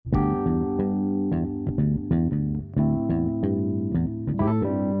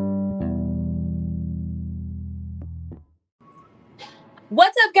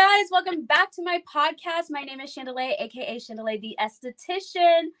What's up, guys? Welcome back to my podcast. My name is Chandelier, aka Chandelier the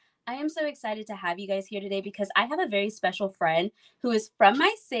Esthetician. I am so excited to have you guys here today because I have a very special friend who is from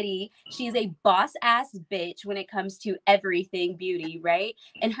my city. She's a boss ass bitch when it comes to everything beauty, right?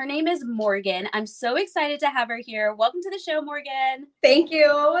 And her name is Morgan. I'm so excited to have her here. Welcome to the show, Morgan. Thank you.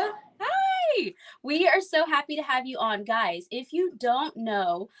 Hi. We are so happy to have you on, guys. If you don't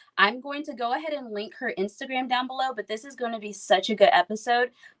know, I'm going to go ahead and link her Instagram down below, but this is going to be such a good episode.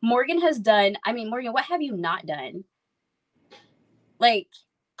 Morgan, what have you not done? Like,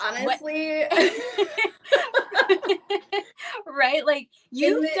 honestly, right? Like,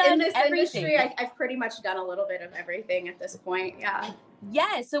 you've done in this everything. industry, I've pretty much done a little bit of everything at this point.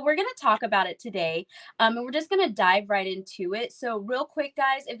 Yeah, so we're going to talk about it today, and we're just going to dive right into it. So real quick,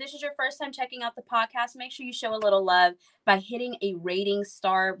 guys, if this is your first time checking out the podcast, make sure you show a little love by hitting a rating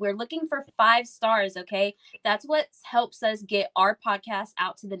star. We're looking for 5 stars, okay? That's what helps us get our podcast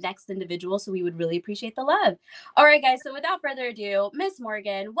out to the next individual, so we would really appreciate the love. All right, guys, so without further ado, Miss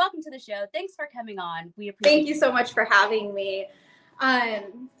Morgan, welcome to the show. Thanks for coming on. We appreciate it. Thank you so much for having me.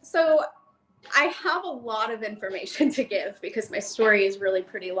 So I have a lot of information to give because my story is really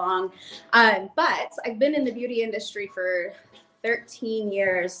pretty long. But I've been in the beauty industry for 13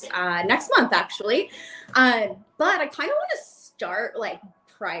 years, next month actually. But I kind of want to start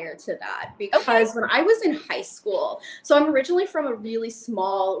prior to that because when I was in high school, so I'm originally from a really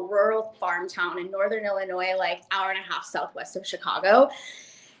small rural farm town in northern Illinois, like hour and a half southwest of Chicago.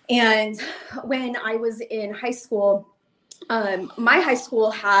 And when I was in high school, my high school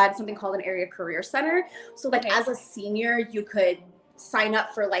had something called an area career center. So as a senior, you could sign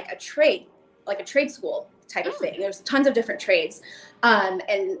up for a trade school type of thing. There's tons of different trades.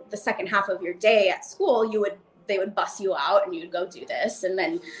 And the second half of your day at school, they would bus you out and you'd go do this. And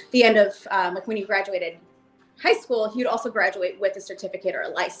then the end of when you graduated high school, you'd also graduate with a certificate or a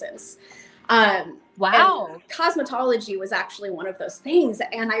license. Wow. Cosmetology was actually one of those things.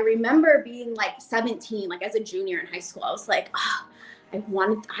 And I remember being 17, as a junior in high school, I was like, I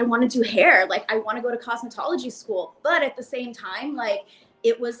want to do hair. I want to go to cosmetology school. But at the same time,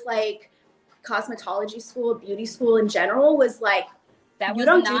 it was cosmetology school, beauty school in general was you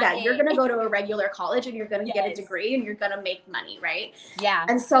don't do that. You're going to go to a regular college and you're going to get a degree and you're going to make money, right? Yeah.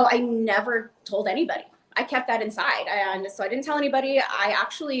 And so I never told anybody. I kept that inside. And so I didn't tell anybody. I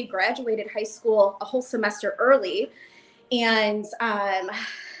actually graduated high school a whole semester early and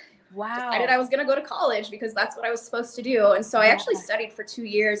decided I was going to go to college because that's what I was supposed to do. And so I actually studied for 2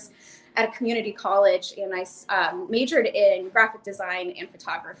 years at a community college and I majored in graphic design and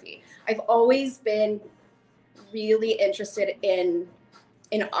photography. I've always been really interested in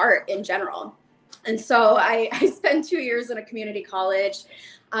art in general. And so I spent 2 years in a community college.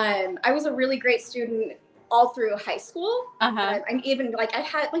 I was a really great student all through high school. I'm even I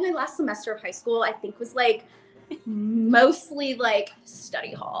had my last semester of high school, I think was mostly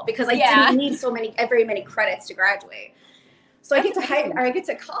study hall because I didn't need very many credits to graduate. So I get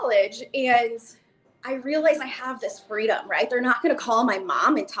to college and I realize I have this freedom, right? They're not going to call my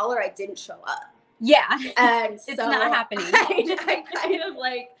mom and tell her I didn't show up. Yeah. And it's not happening. I kind of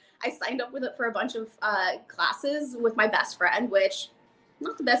I signed up with it for a bunch of classes with my best friend, which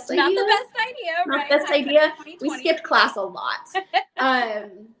not the best idea. Not the best idea, right? Not the best idea. We skipped class a lot.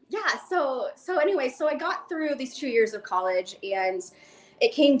 So anyway, so I got through these 2 years of college and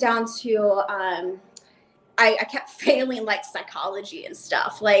it came down to I kept failing psychology and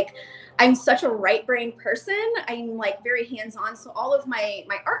stuff. I'm such a right brain person. I'm very hands-on. So all of my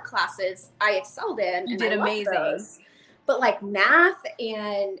art classes I excelled in. You did amazing. Those. But math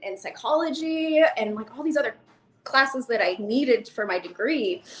and psychology and all these other classes that I needed for my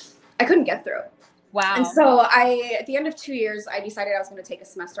degree, I couldn't get through. Wow. And so at the end of 2 years, I decided I was going to take a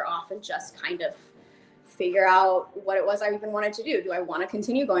semester off and just kind of figure out what it was I even wanted to do. Do I want to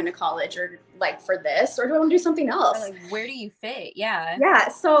continue going to college or for this, or do I want to do something else? Where do you fit? Yeah. Yeah.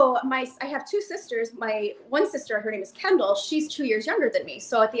 So I have 2 sisters. My one sister, her name is Kendall. She's 2 years younger than me.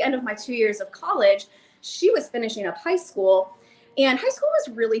 So at the end of my 2 years of college, she was finishing up high school. And high school was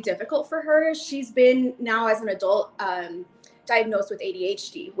really difficult for her. She's been now as an adult diagnosed with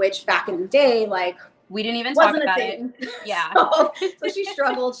ADHD, which back in the day, we didn't even talk about it. Yeah. So she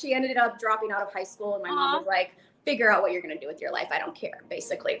struggled. She ended up dropping out of high school. And my mom was figure out what you're going to do with your life. I don't care,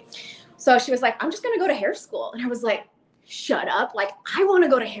 basically. So she was I'm just going to go to hair school. And I was shut up. I want to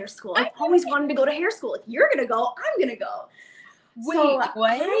go to hair school. I've always wanted to go to hair school. If you're going to go, I'm going to go. Wait, so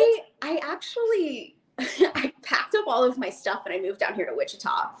what? I actually... I packed up all of my stuff and I moved down here to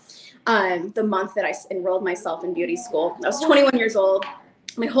Wichita the month that I enrolled myself in beauty school. I was 21 years old.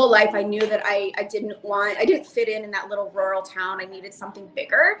 my whole life I knew that I didn't fit in that little rural town. I needed something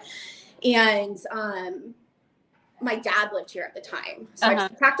bigger. And my dad lived here at the time. So I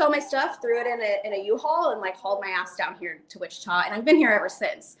just packed all my stuff, threw it in a U-Haul, and like hauled my ass down here to Wichita. And I've been here ever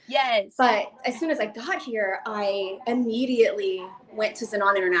since. Yes. But as soon as I got here, I immediately went to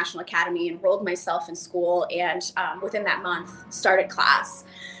Zenon International Academy, enrolled myself in school, and within that month started class.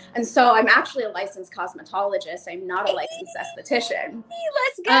 And so I'm actually a licensed cosmetologist. I'm not a licensed esthetician.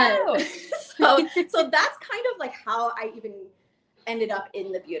 Let's go. So that's kind of like how I even ended up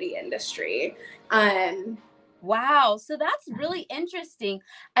in the beauty industry. Wow. So that's really interesting.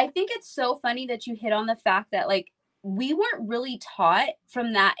 I think it's so funny that you hit on the fact that like we weren't really taught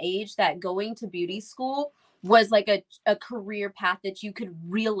from that age that going to beauty school was like a career path that you could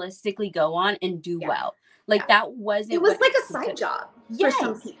realistically go on and do well. Like that wasn't. It was like a side job for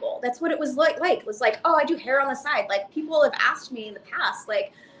some people. That's what it was like. It was like, oh, I do hair on the side. Like people have asked me in the past,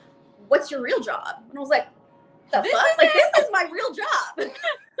 like, what's your real job? And I was like, the fuck? Like this is my real job.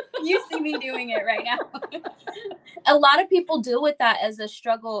 You see me doing it right now. A lot of people deal with that as a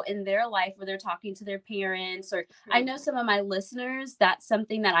struggle in their life where they're talking to their parents, or I know some of my listeners, that's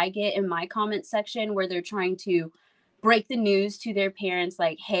something that I get in my comment section where they're trying to break the news to their parents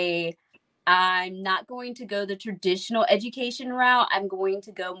like, hey, I'm not going to go the traditional education route. I'm going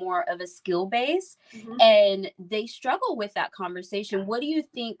to go more of a skill base. And they struggle with that conversation. What do you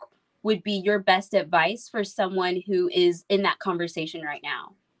think would be your best advice for someone who is in that conversation right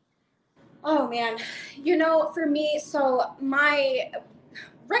now? Oh man, for me, so right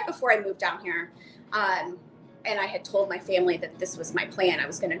before I moved down here, and I had told my family that this was my plan, I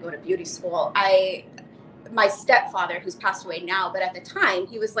was going to go to beauty school. My stepfather, who's passed away now, but at the time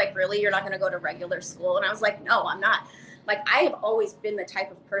he was like, really, you're not going to go to regular school? And I was like, no, I'm not. Like, I have always been the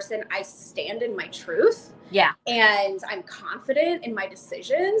type of person, I stand in my truth. Yeah. And I'm confident in my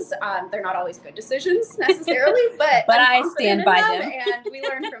decisions. They're not always good decisions necessarily, but I stand by them. And we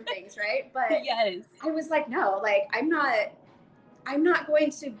learn from things, right? But yes. I was like, no, like I'm not going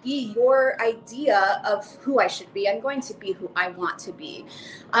to be your idea of who I should be. I'm going to be who I want to be.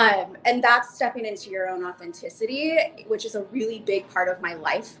 And that's stepping into your own authenticity, which is a really big part of my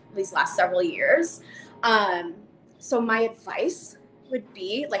life these last several years. So my advice would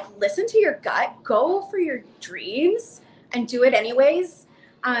be like, listen to your gut, go for your dreams and do it anyways.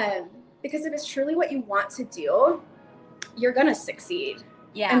 Because if it's truly what you want to do, you're going to succeed.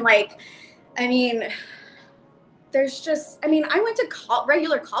 Yeah. And like, I mean, I went to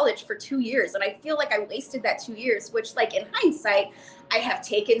regular college for 2 years, and I feel like I wasted that 2 years, which like in hindsight, I have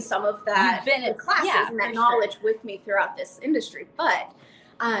taken some of that classes and that knowledge with me throughout this industry. But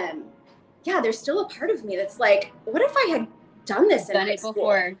there's still a part of me that's like, what if I had done this in high school?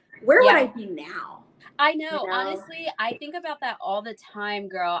 Where would I be now? I know. Honestly, I think about that all the time,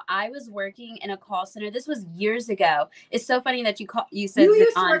 girl. I was working in a call center. This was years ago. It's so funny that you said you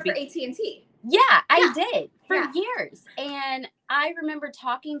used to work for AT&T. Yeah, I did for years. And I remember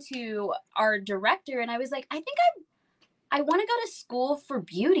talking to our director and I was like, I think I want to go to school for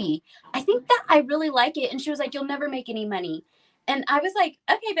beauty. I think that I really like it. And she was like, you'll never make any money. And I was like,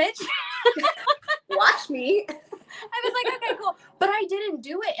 okay, bitch. Watch me. I was like, okay, cool. But I didn't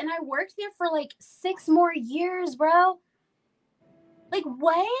do it. And I worked there for like 6 more years, bro. Like,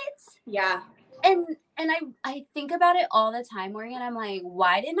 what? Yeah. And I think about it all the time, Morgan. I'm like,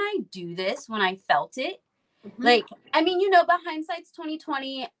 why didn't I do this when I felt it? Like, I mean, but hindsight's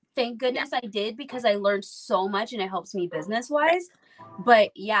 2020. Thank goodness I did, because I learned so much and it helps me business wise. But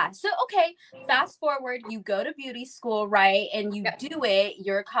yeah, so okay, fast forward, you go to beauty school, right? And you do it,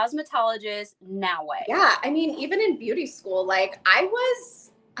 you're a cosmetologist, now what? Yeah, I mean, even in beauty school, like I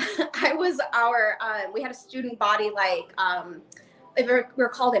was we had a student body, like we're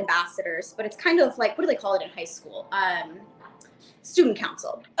called ambassadors, but it's kind of like, what do they call it in high school? Student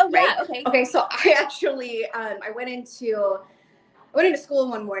council. Oh, right? Yeah, okay. Okay, so I actually, I went into school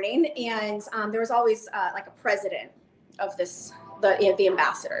one morning, and there was always like a president of the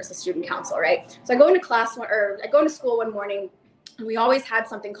ambassadors, the student council, right? So I go into school one morning, and we always had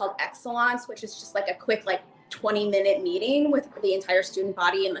something called excellence, which is just like a quick, like 20-minute meeting with the entire student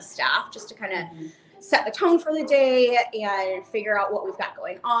body and the staff, just to kind of set the tone for the day and figure out what we've got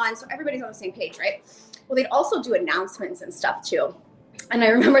going on. So everybody's on the same page, right? Well, they'd also do announcements and stuff too. And I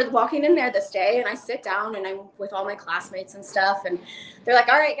remember walking in there this day, and I sit down and I'm with all my classmates and stuff. And they're like,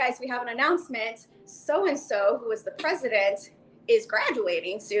 all right, guys, we have an announcement. So-and-so, who is the president, is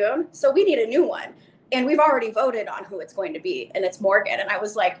graduating soon. So we need a new one. And we've already voted on who it's going to be. And it's Morgan. And I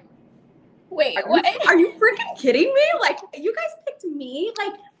was like, wait, what? Are you freaking kidding me? Like, you guys picked me?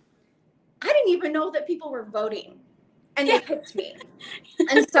 Like, I didn't even know that people were voting. and they picked me.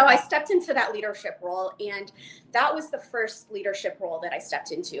 And so I stepped into that leadership role, and that was the first leadership role that I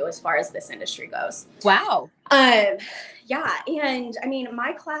stepped into as far as this industry goes. Wow. Yeah. And I mean,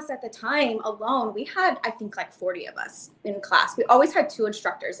 my class at the time alone, we had, I think, like 40 of us in class. We always had 2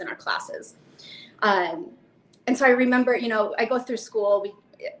 instructors in our classes. And so I remember, you know, I go through school, we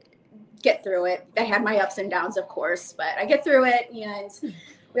get through it. I had my ups and downs, of course, but I get through it, and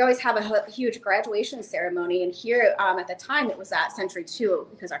we always have a huge graduation ceremony. And here at the time, it was at Century 2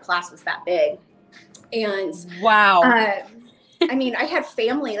 because our class was that big. And wow. I mean, I had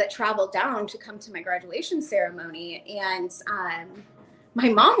family that traveled down to come to my graduation ceremony, and my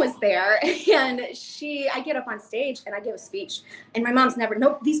mom was there, and I get up on stage and I give a speech, and my mom's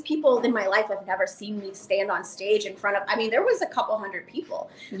these people in my life have never seen me stand on stage in front of, I mean, there was a couple hundred people.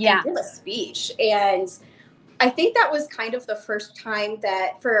 Yeah. And give a speech. And I think that was kind of the first time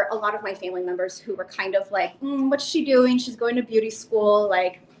that for a lot of my family members who were kind of like, what's she doing? She's going to beauty school.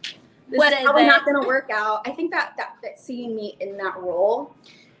 Like, this is probably not going to work out. I think that seeing me in that role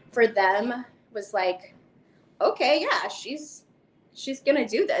for them was like, okay, yeah, she's going to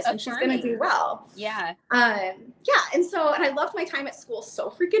do this, and she's going to do well. Yeah. Yeah. And I loved my time at school so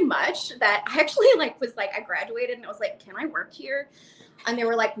freaking much that I actually I graduated and I was like, can I work here? And they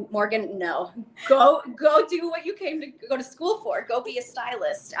were like, Morgan, no, go do what you came to go to school for. Go be a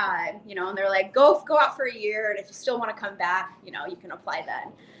stylist. You know, and they're like, go out for a year. And if you still want to come back, you know, you can apply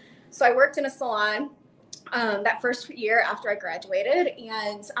then. So I worked in a salon that first year after I graduated.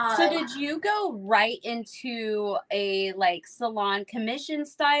 And so did you go right into a like salon commission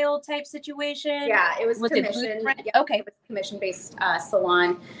style type situation? Yeah, it was commission. Yeah, okay. It was commission-based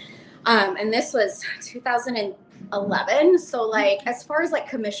salon. And this was 2011. So like, as far as like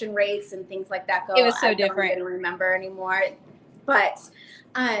commission rates and things like that go, it was so different. I don't remember anymore. But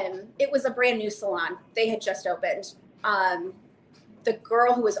it was a brand new salon. They had just opened. The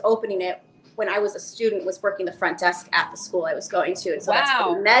girl who was opening it when I was a student was working the front desk at the school I was going to. And so that's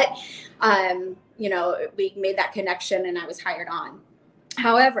how we met. You know, we made that connection and I was hired on.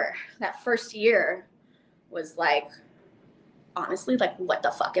 However, that first year was like, honestly, like, what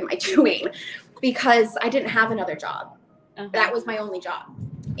the fuck am I doing? Because I didn't have another job. Uh-huh. That was my only job.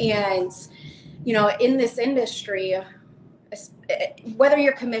 And, you know, in this industry, whether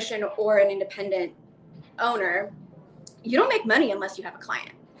you're commission or an independent owner, you don't make money unless you have a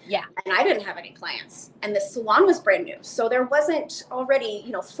client. Yeah. And I didn't have any clients. And the salon was brand new. So there wasn't already,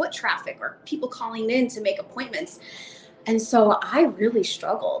 you know, foot traffic or people calling in to make appointments. And so I really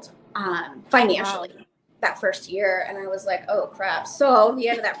struggled financially that first year. And I was like, oh, crap. So at the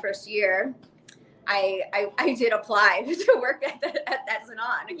end of that first year, I did apply to work at that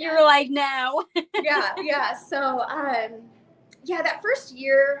salon again. You were like, no. Yeah. So, that first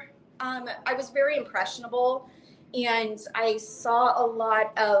year, I was very impressionable. And I saw a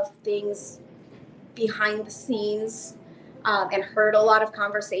lot of things behind the scenes and heard a lot of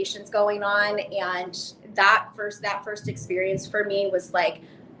conversations going on. And that first experience for me was like,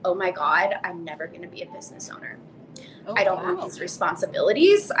 oh my God, I'm never going to be a business owner. Oh, I don't want these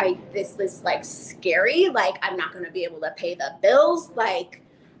responsibilities. This is like scary. Like, I'm not going to be able to pay the bills. Like,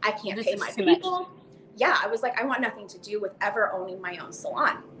 I can't pay my people. Yeah, I was like, I want nothing to do with ever owning my own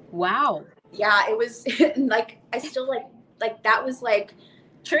salon. Wow. Yeah, it was like, I still like that was like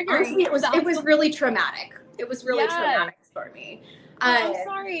triggering. Honestly, it was really traumatic. It was really traumatic for me. I'm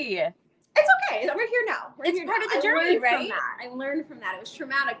sorry. It's okay. We're here now. It's part of the journey, right? I learned from that. It was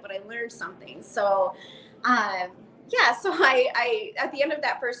traumatic, but I learned something. So, so I at the end of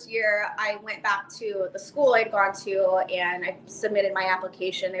that first year, I went back to the school I'd gone to and I submitted my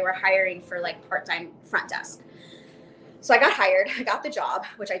application. They were hiring for like part-time front desk. So I got hired, I got the job,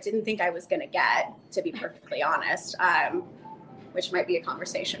 which I didn't think I was going to get, to be perfectly honest, which might be a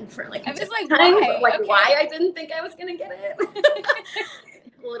conversation for like a different time, why I didn't think I was going to get it.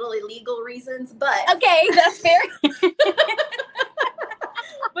 Little illegal reasons, but. Okay, that's fair.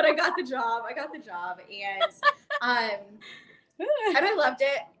 But I got the job, and I loved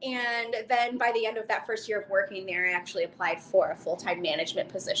it. And then by the end of that first year of working there, I actually applied for a full-time management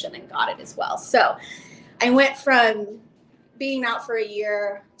position and got it as well. So I went from being out for a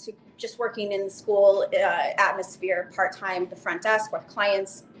year to just working in the school atmosphere part-time, the front desk with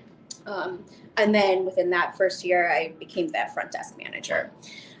clients. And then within that first year, I became that front desk manager.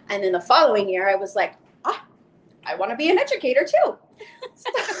 And then the following year, I was like, I want to be an educator too.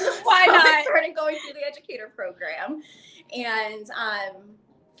 Why not? I started going through the educator program and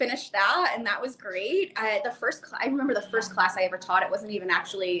finished that, and that was great. I remember the first class I ever taught. It wasn't even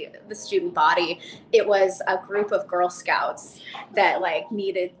actually the student body. It was a group of Girl Scouts that like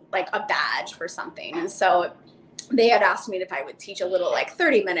needed like a badge for something, and so they had asked me if I would teach a little like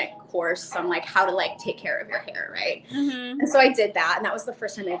 30-minute course on like how to like take care of your hair, right? Mm-hmm. And so I did that, and that was the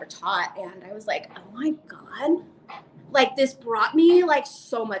first time I ever taught, and I was like, oh my God, like this brought me like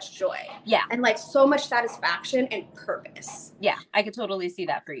so much joy. Yeah. And like so much satisfaction and purpose. Yeah, I could totally see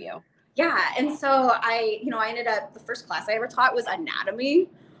that for you. Yeah. And so I ended up, the first class I ever taught was anatomy.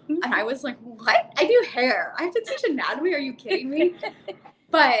 Mm-hmm. And I was like, what? I do hair. I have to teach anatomy? Are you kidding me?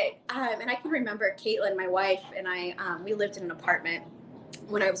 But, and I can remember Caitlin, my wife, and I, we lived in an apartment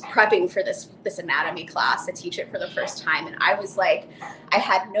when I was prepping for this anatomy class to teach it for the first time. And I was like, I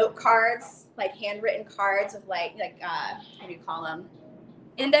had note cards, like handwritten cards of like, what do you call them?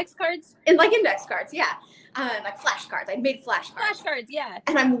 Index cards? And like index cards, yeah. Like flashcards. I made flashcards. Flashcards, yeah.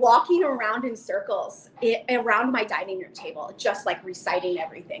 And I'm walking around in circles around my dining room table, just like reciting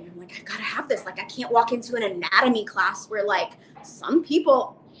everything. I'm like, I gotta have this. Like, I can't walk into an anatomy class where like some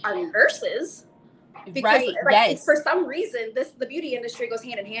people are nurses. Because, right. Like, yes. For some reason, the beauty industry goes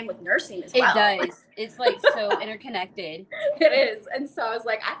hand in hand with nursing as well. It does. It's like so interconnected. It is. And so I was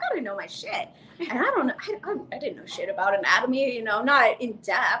like, I gotta know my shit. And I don't know. I didn't know shit about anatomy, not in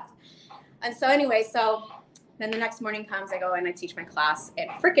depth. And so anyway, then the next morning comes, I go and I teach my class and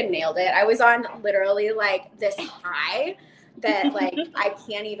freaking nailed it. I was on literally like this high that like I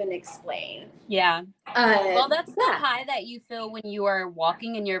can't even explain. Yeah. Well, that's the high that you feel when you are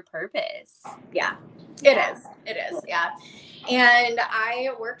walking in your purpose. Yeah, it is. It is. Yeah. And I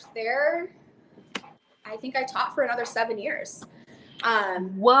worked there. I think I taught for another 7 years.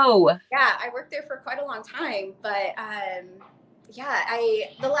 Whoa. Yeah, I worked there for quite a long time, but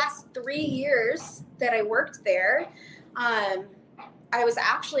the last 3 years that I worked there, I was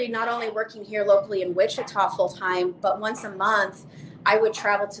actually not only working here locally in Wichita full time, but once a month I would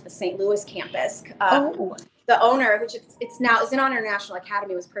travel to the St. Louis campus. The owner, which it's now is an Honor National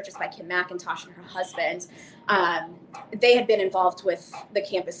Academy, was purchased by Kim McIntosh and her husband. They had been involved with the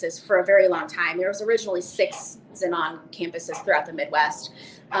campuses for a very long time. There was originally 6 Xenon campuses throughout the Midwest.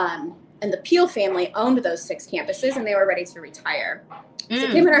 And the Peel family owned those 6 campuses, and they were ready to retire. So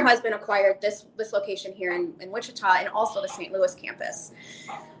Kim and her husband acquired this location here in Wichita, and also the St. Louis campus.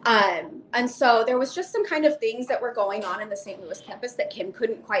 And so there was just some kind of things that were going on in the St. Louis campus that Kim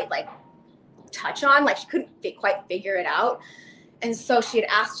couldn't quite like touch on, like she couldn't quite figure it out. And so she had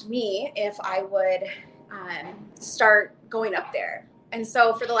asked me if I would start going up there. And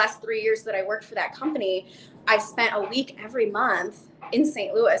so for the last 3 years that I worked for that company, I spent a week every month in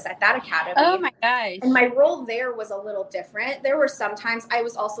St. Louis at that academy. Oh my gosh. And my role there was a little different. There were sometimes I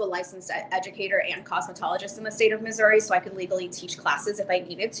was also a licensed educator and cosmetologist in the state of Missouri, so I could legally teach classes if I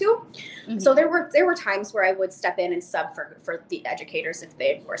needed to. Mm-hmm. So there were times where I would step in and sub for the educators if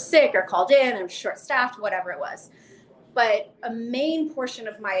they were sick or called in and short-staffed, whatever it was. But a main portion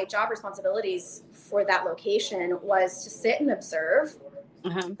of my job responsibilities for that location was to sit and observe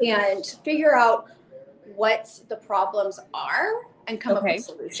and figure out what the problems are and come up with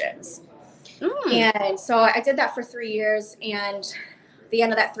solutions. And so I did that for 3 years, and the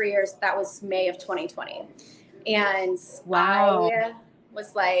end of that 3 years, that was May of 2020. And I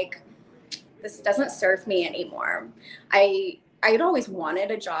was like, this doesn't serve me anymore. I had always wanted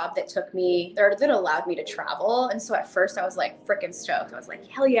a job that that allowed me to travel. And so at first I was like freaking stoked. I was like,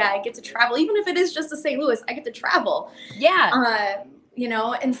 hell yeah, I get to travel. Even if it is just to St. Louis, I get to travel. Yeah.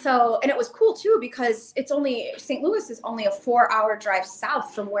 And it was cool too, because St. Louis is only a 4-hour drive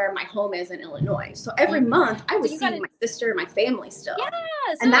south from where my home is in Illinois. So every month I was seeing my sister and my family still. Yeah.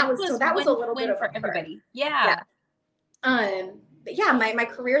 And that was a little bit of for everybody. Yeah. But yeah, my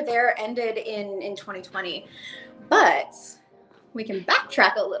career there ended in 2020, but we can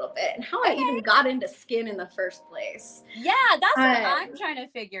backtrack a little bit and how I even got into skin in the first place. Yeah, that's what I'm trying to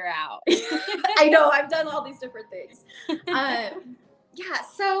figure out. I know, I've done all these different things.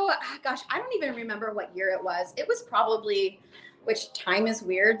 So, gosh, I don't even remember what year it was. It was probably, which time is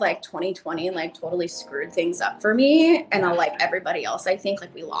weird, like 2020, like totally screwed things up for me. And like everybody else, I think,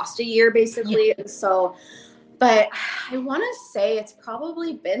 like we lost a year basically. Yeah. And so, but I want to say it's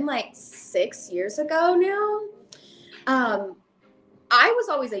probably been like 6 years ago now. I was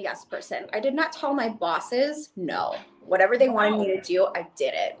always a yes person. I did not tell my bosses no. Whatever they wanted me to do, I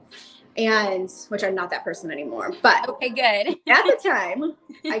did it. And which I'm not that person anymore. But okay, good. At the time,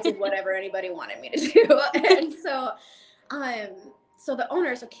 I did whatever anybody wanted me to do. And so so the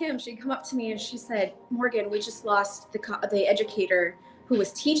owner, so Kim, she'd come up to me and she said, Morgan, we just lost the educator who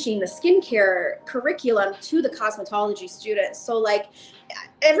was teaching the skincare curriculum to the cosmetology students. So like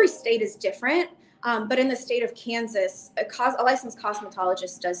every state is different. But in the state of Kansas, a licensed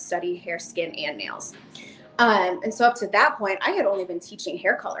cosmetologist does study hair, skin, and nails. And so up to that point, I had only been teaching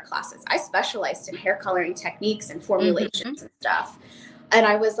hair color classes. I specialized in hair coloring techniques and formulations and stuff. And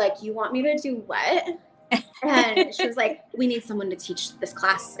I was like, you want me to do what? And she was like, we need someone to teach this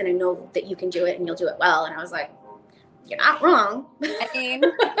class. And I know that you can do it and you'll do it well. And I was like, you're not wrong. I mean,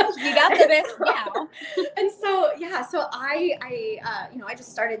 you got the best now. And so, yeah, so I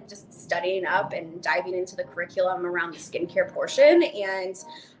just started just studying up and diving into the curriculum around the skincare portion. And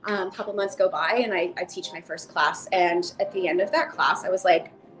a couple months go by and I teach my first class. And at the end of that class, I was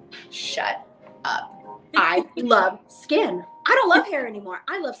like, shut up. I love skin. I don't love hair anymore.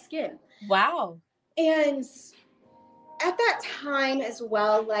 I love skin. Wow. And at that time as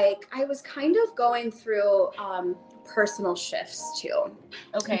well, like I was kind of going through personal shifts too.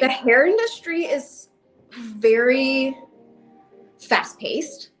 Okay. The hair industry is very fast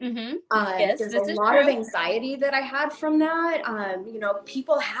paced. Mm-hmm. Yes, there's a lot of anxiety that I had from that.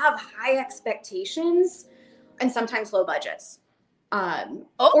 People have high expectations and sometimes low budgets.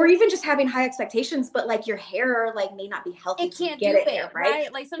 Or even just having high expectations, but like your hair like may not be healthy. It can't get do it, it,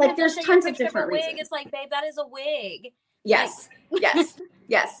 right? Like sometimes there's tons of different wig. reasons. It's like, babe, that is a wig. Yes, yes,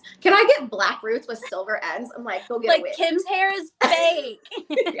 yes. Can I get black roots with silver ends? I'm like, go get a wig. Kim's hair is fake.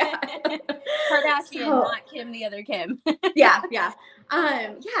 Yeah. Kardashian, not Kim, the other Kim. Yeah.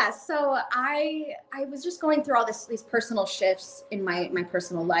 So I was just going through all these personal shifts in my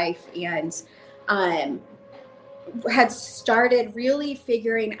personal life, and had started really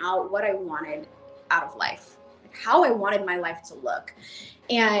figuring out what I wanted out of life, how I wanted my life to look.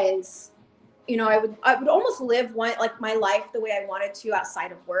 And I would almost live my life the way I wanted to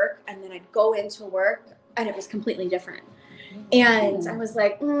outside of work, and then I'd go into work and it was completely different. And I was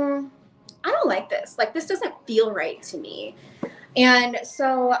like, I don't like this. Like, this doesn't feel right to me. And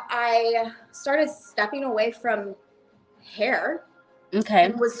so I started stepping away from hair. Okay.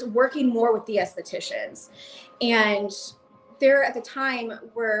 And was working more with the estheticians. And there at the time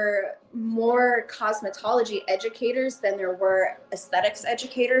were more cosmetology educators than there were aesthetics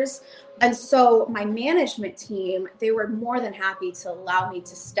educators. And so my management team, they were more than happy to allow me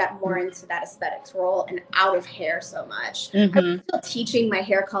to step more into that aesthetics role and out of hair so much. I was still teaching my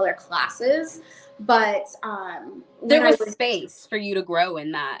hair color classes, but there was space for you to grow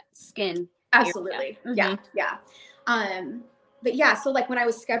in that skin. Absolutely. Yeah. But yeah, so like when I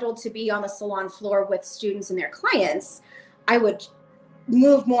was scheduled to be on the salon floor with students and their clients, I would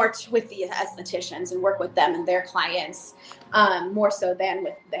move more with the estheticians and work with them and their clients, more so than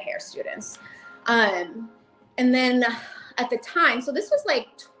with the hair students. And then at the time, so this was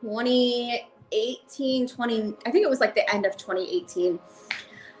like 2018, I think it was like the end of 2018.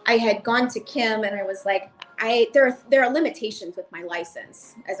 I had gone to Kim and I was like, there are limitations with my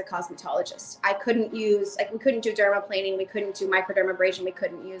license as a cosmetologist. We couldn't do dermaplaning, we couldn't do microdermabrasion, we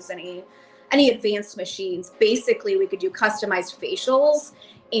couldn't use any advanced machines. Basically, we could do customized facials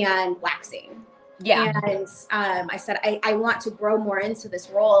and waxing. Yeah. And I said, I want to grow more into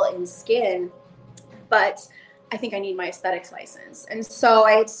this role in skin, but I think I need my aesthetics license. And so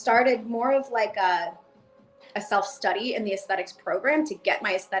I had started more of like a self-study in the aesthetics program to get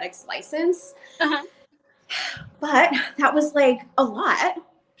my aesthetics license. But that was like a lot.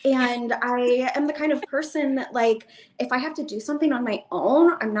 And I am the kind of person that, like, if I have to do something on my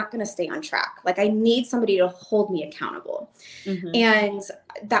own, I'm not going to stay on track. Like, I need somebody to hold me accountable. And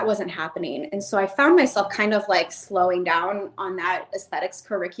that wasn't happening. And so I found myself kind of like slowing down on that aesthetics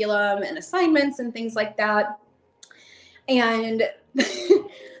curriculum and assignments and things like that. And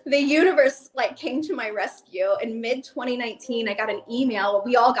the universe like came to my rescue in mid 2019. I got an email.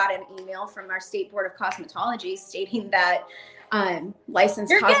 We all got an email from our state board of cosmetology stating that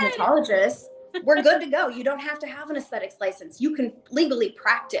licensed cosmetologists, we're good to go. You don't have to have an aesthetics license. You can legally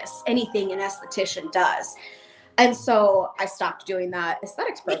practice anything an esthetician does. And so I stopped doing that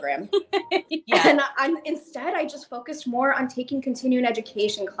aesthetics program. And instead, I just focused more on taking continuing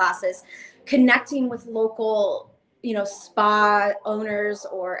education classes, connecting with local spa owners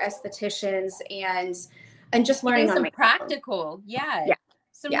or estheticians, and just learning some on my practical own.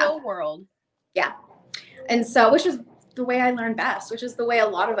 Some real world. And so, which is the way I learn best, which is the way a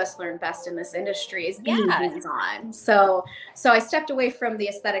lot of us learn best in this industry, is being hands-on. So I stepped away from the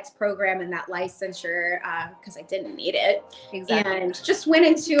aesthetics program and that licensure because I didn't need it, and just went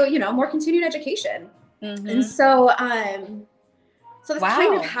into more continuing education. And so that's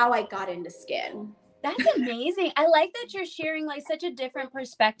kind of how I got into skin. That's amazing. I like that you're sharing like such a different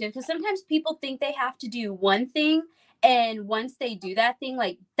perspective, because sometimes people think they have to do one thing, and once they do that thing,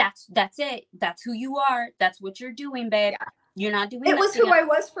 like that's it. That's who you are. That's what you're doing, babe. You're not doing it. Was who I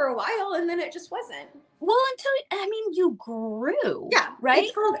was for a while, and then it just wasn't. Well, until you grew. Yeah,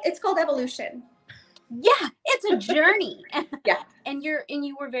 right. It's called evolution. Yeah, it's a journey. Yeah. And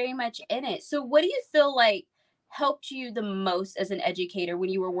you were very much in it. So what do you feel like helped you the most as an educator when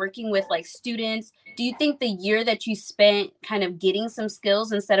you were working with like students? Do you think the year that you spent kind of getting some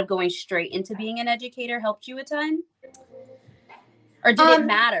skills instead of going straight into being an educator helped you a ton? Or did it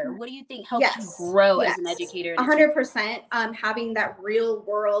matter? What do you think helped you Yes, grow as an yes, educator and a teacher? 100%. Having that real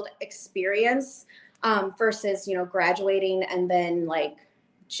world experience versus, you know, graduating and then like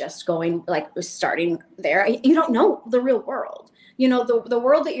just going like starting there. You don't know the real world. You know, the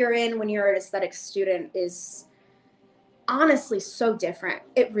world that you're in when you're an aesthetic student is honestly so different.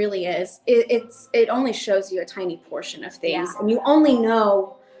 It really is. It only shows you a tiny portion of things, Yeah. and you only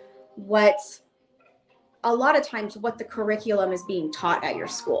know what a lot of times what the curriculum is being taught at your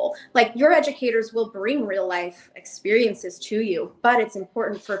school. Like your educators will bring real life experiences to you, but it's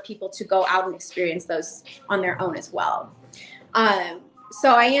important for people to go out and experience those on their own as well.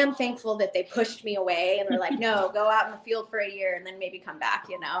 So I am thankful that they pushed me away and they're like, no, go out in the field for a year and then maybe come back,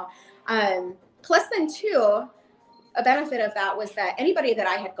 you know. Plus then too, a benefit of that was that anybody that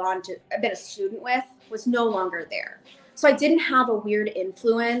I had been a student with was no longer there. So I didn't have a weird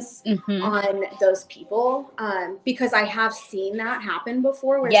influence on those people because I have seen that happen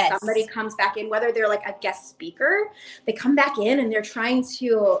before where somebody comes back in, whether they're like a guest speaker, they come back in and they're trying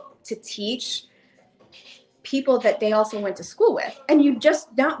to teach people that they also went to school with, and you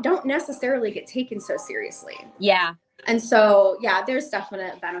just don't necessarily get taken so seriously. Yeah. And so, yeah, there's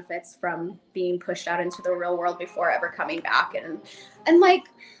definite benefits from being pushed out into the real world before ever coming back. And like,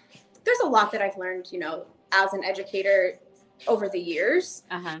 there's a lot that I've learned, you know, as an educator over the years.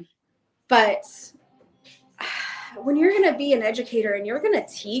 But when you're going to be an educator and you're going to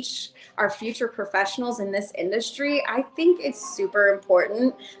teach our future professionals in this industry, I think it's super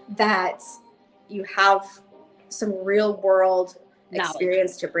important that you have some real world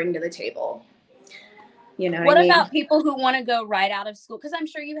experience to bring to the table. You know what I mean? about people who want to go right out of school? Because I'm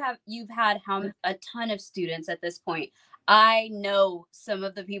sure you've had a ton of students at this point. I know some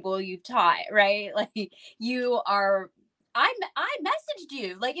of the people you've taught, right? Like you are. I messaged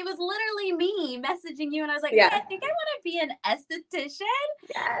you, like it was literally me messaging you, and I was like, hey, I think I want to be an esthetician.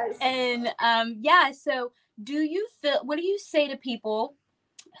 Yes. And yeah. So do you feel? What do you say to people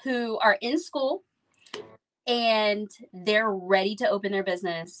who are in school and they're ready to open their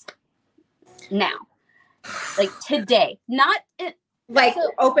business now? Like today, not like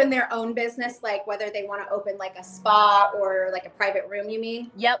open their own business, like whether they want to open like a spa or like a private room, you mean?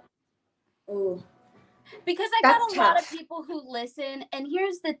 Yep. Ooh. Because I got a lot of people who listen, and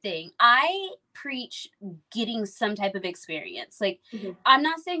here's the thing. I preach getting some type of experience. Like, I'm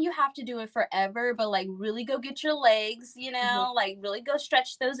not saying you have to do it forever, but like really go get your legs, you know, like really go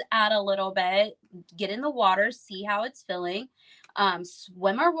stretch those out a little bit, get in the water, see how it's feeling,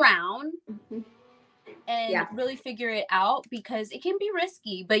 swim around. And really figure it out, because it can be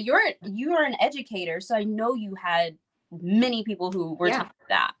risky, but you are an educator, so I know you had many people who were telling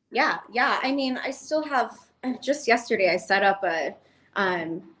that. Yeah. I mean, I still have. Just yesterday, I set up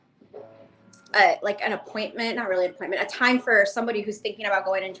like an appointment, not really an appointment, a time for somebody who's thinking about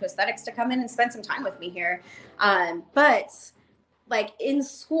going into aesthetics to come in and spend some time with me here. But like in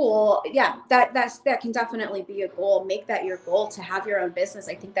school, that can definitely be a goal. Make that your goal to have your own business.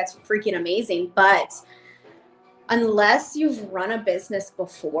 I think that's freaking amazing. But unless you've run a business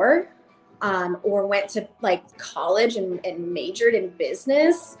before, or went to like college and majored in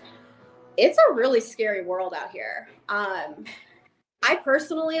business, it's a really scary world out here. I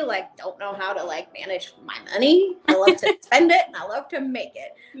personally like don't know how to like manage my money. I love to spend it and I love to make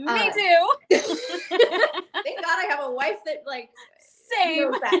it. Me too. Thank God I have a wife that like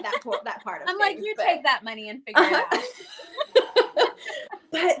same knows that part of I'm things, like, you take that money and figure it out.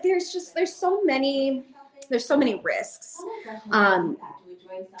 But there's so many risks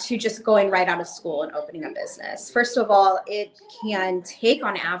to just going right out of school and opening a business. First of all, it can take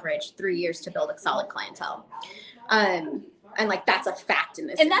on average 3 years to build a solid clientele. And like that's a fact in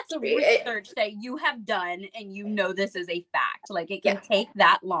this and that's industry. A research that you have done, and you know this is a fact. Like it can take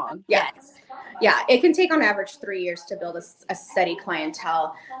that long. Yes. Yeah, it can take on average 3 years to build a steady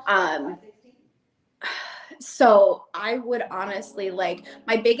clientele. So I would honestly, like,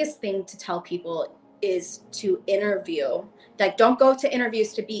 my biggest thing to tell people is to interview. Like, don't go to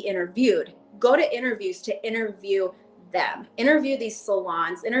interviews to be interviewed. Go to interviews to interview them. Interview these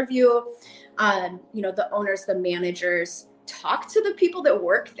salons. Interview, the owners, the managers. Talk to the people that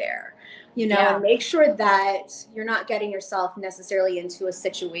work there. And make sure that you're not getting yourself necessarily into a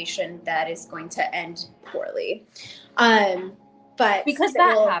situation that is going to end poorly. But because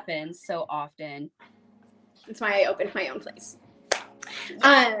that happens so often. That's why I opened my own place.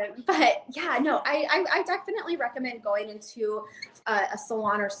 But yeah, no, I definitely recommend going into a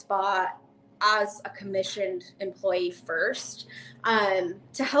salon or spa as a commissioned employee first,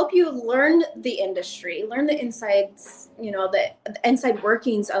 to help you learn the industry, learn the insides, the inside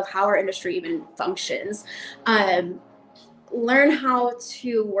workings of how our industry even functions. Learn how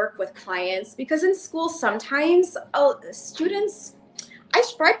to work with clients, because in school sometimes students,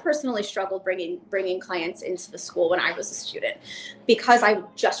 I personally struggled bringing clients into the school when I was a student, because I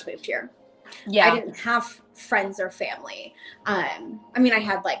just moved here. Yeah. I didn't have friends or family. I mean, I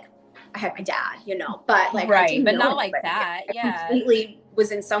had my dad, but like, I right, didn't but know not like anybody. that. I Yeah. completely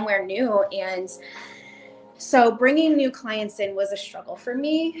was in somewhere new, and so bringing new clients in was a struggle for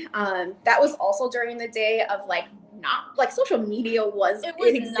me. That was also during the day of not like social media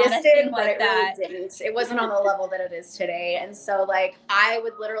it existed, but it really didn't. It wasn't on the level that it is today. And so like I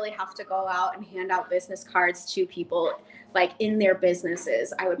would literally have to go out and hand out business cards to people like in their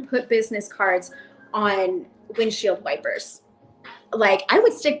businesses. I would put business cards on windshield wipers. Like I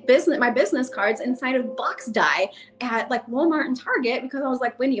would stick my business cards inside of box dye at like Walmart and Target, because I was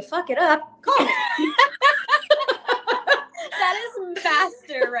like, when you fuck it up, call me. That is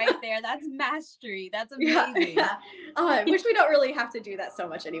master right there. That's mastery. That's amazing. Yeah. Which we don't really have to do that so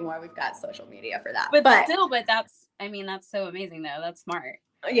much anymore. We've got social media for that. But still, that's so amazing though. That's smart.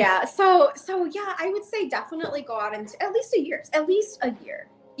 Yeah. So yeah, I would say definitely go out into at least a year.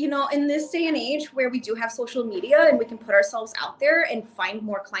 In this day and age where we do have social media and we can put ourselves out there and find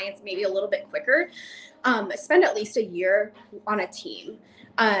more clients maybe a little bit quicker, spend at least a year on a team.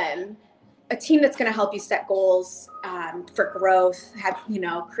 A team that's going to help you set goals for growth,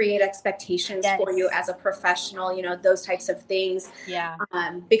 create expectations for you as a professional, those types of things. Yeah.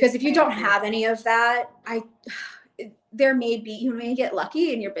 Because if you don't have any of that, you may get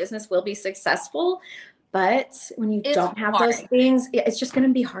lucky and your business will be successful. But when you don't have those things, it's just going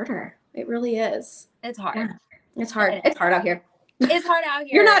to be harder. It really is. It's hard. Yeah. It's hard. It's hard out here. It's hard out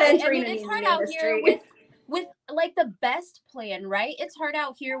here. You're not entering it's hard out here with like the best plan, right? It's hard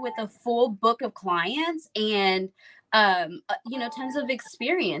out here with a full book of clients and tons of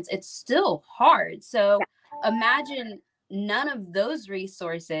experience. It's still hard. So imagine none of those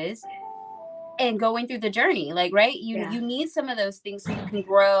resources and going through the journey, like, right? You need some of those things so you can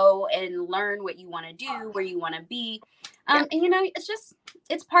grow and learn what you want to do, where you want to be. And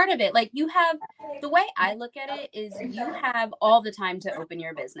it's part of it. Like the way I look at it is you have all the time to open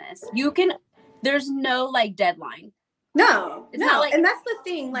your business. There's no like deadline. No. And that's the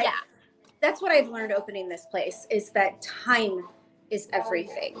thing. Like, that's what I've learned opening this place, is that time is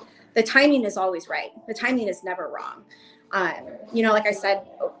everything. The timing is always right. The timing is never wrong. Like I said,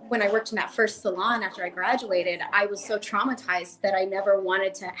 when I worked in that first salon after I graduated, I was so traumatized that I never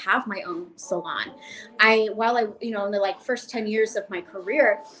wanted to have my own salon. In the first 10 years of my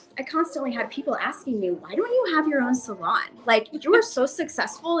career, I constantly had people asking me, why don't you have your own salon? Like, you are so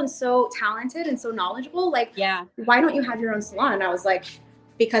successful and so talented and so knowledgeable. Like, why don't you have your own salon? And I was like,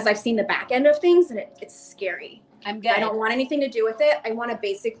 because I've seen the back end of things and it's scary. I'm good. I don't want anything to do with it. I want to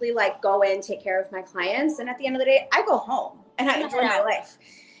basically like go in, take care of my clients. And at the end of the day, I go home and I enjoy my life.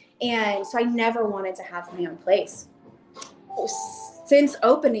 And so I never wanted to have my own place. Since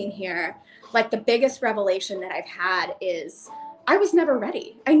opening here, like the biggest revelation that I've had is I was never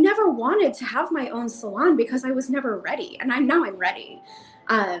ready. I never wanted to have my own salon because I was never ready. And now I'm ready.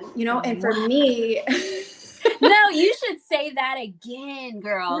 And for me... No, you should say that again,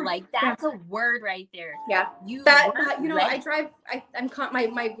 girl. Like that's a word right there. Yeah. My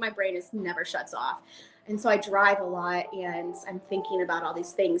brain never shuts off. And so I drive a lot and I'm thinking about all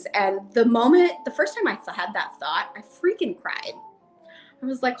these things. And the first time I had that thought, I freaking cried. I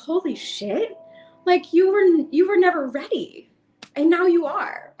was like, holy shit. Like you were never ready. And now you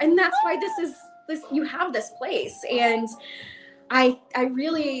are. And that's why you have this place. And I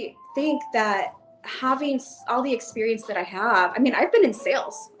really think that having all the experience that I have, I mean, I've been in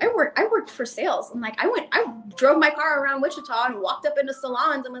sales. I worked for sales. And like, I drove my car around Wichita and walked up into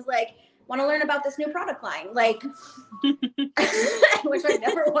salons and was like, want to learn about this new product line? Like, which I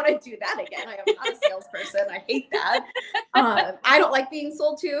never want to do that again. I am not a salesperson. I hate that. I don't like being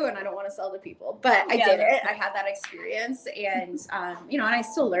sold to, and I don't want to sell to people, but I did it. I had that experience and, and I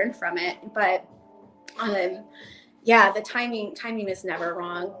still learned from it, but, the timing is never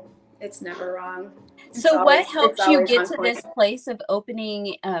wrong. It's never wrong. So what helped you get to this place of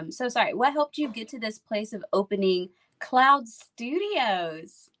opening, what helped you get to this place of opening Cloud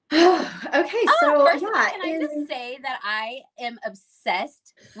Studios? Okay, so can I just say that I am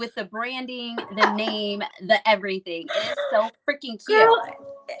obsessed with the branding, the name, the everything. It is so freaking cute. Girl,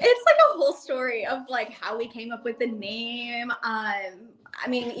 it's like a whole story of like how we came up with the name. I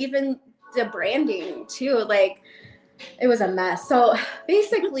mean, even the branding too, like it was a mess. So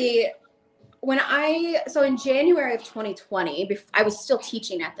basically so in January of 2020, I was still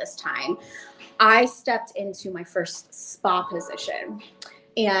teaching at this time, I stepped into my first spa position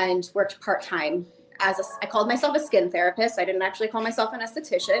and worked part-time I called myself a skin therapist. I didn't actually call myself an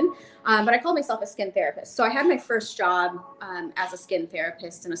esthetician, but I called myself a skin therapist. So I had my first job as a skin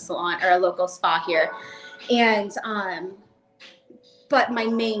therapist in a salon or a local spa here. And, but my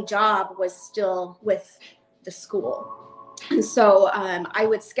main job was still with the school. And so I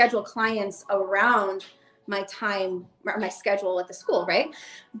would schedule clients around my time or my schedule at the school, right?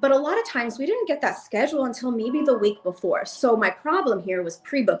 But a lot of times we didn't get that schedule until maybe the week before. So my problem here was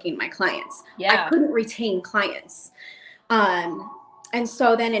pre-booking my clients. Yeah. I couldn't retain clients. And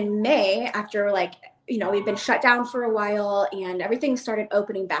so then in May, after like, you know, we'd been shut down for a while and everything started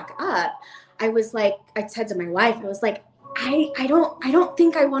opening back up, I was like, I said to my wife, I was like, I don't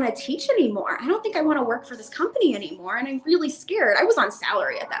think I want to teach anymore. I don't think I want to work for this company anymore. And I'm really scared. I was on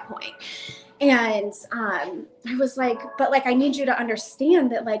salary at that point. And I was like, but like, I need you to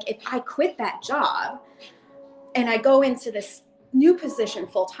understand that like, if I quit that job and I go into this new position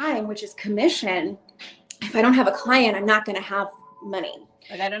full time, which is commission, if I don't have a client, I'm not going to have money.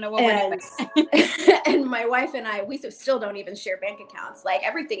 Like, I don't know what we're doing. And my wife and I, we still don't even share bank accounts. Like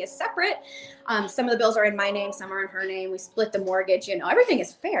everything is separate. Some of the bills are in my name, some are in her name. We split the mortgage, you know, everything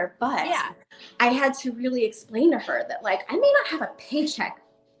is fair. But yeah, I had to really explain to her that like, I may not have a paycheck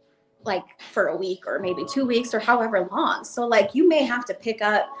like for a week or maybe 2 weeks or however long. So like, you may have to pick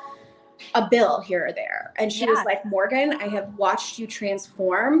up a bill here or there. And she was like, Morgan, I have watched you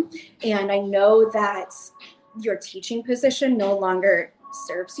transform. And I know that your teaching position no longer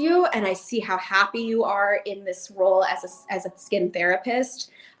serves you. And I see how happy you are in this role as a skin therapist.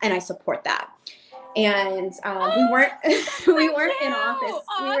 And I support that. And we weren't in office.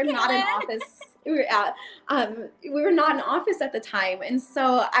 We were not in office. We were not in office at the time. And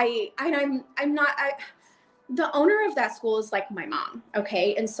so the owner of that school is like my mom.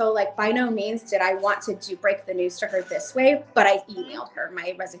 Okay. And so like, by no means did I want to break the news to her this way, but I emailed her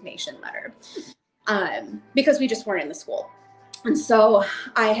my resignation letter because we just weren't in the school. And so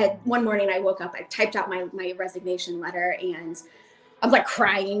one morning I woke up, I typed out my resignation letter and I'm like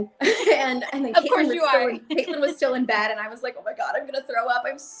crying. and then Caitlin was still in bed and I was like, oh my God, I'm going to throw up.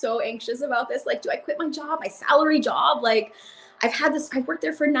 I'm so anxious about this. Like, do I quit my job, my salary job? Like I've worked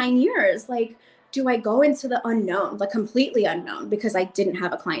there for 9 years. Like, do I go into the unknown, the completely unknown, because I didn't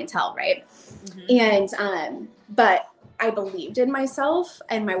have a clientele, right? Mm-hmm. And, but I believed in myself,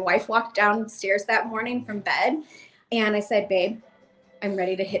 and my wife walked downstairs that morning from bed, and I said, babe, I'm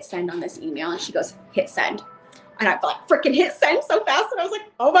ready to hit send on this email. And she goes, hit send. And I like freaking hit send so fast. And I was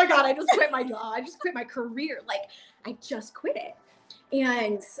like, oh my God, I just quit my job. I just quit my career. Like, I just quit it.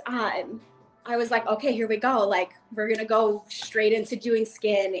 And, I was like, okay, here we go. Like, we're going to go straight into doing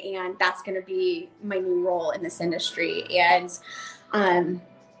skin, and that's going to be my new role in this industry. And,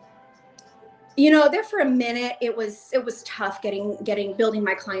 you know, there for a minute, it was tough building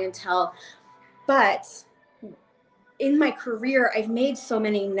my clientele, but in my career, I've made so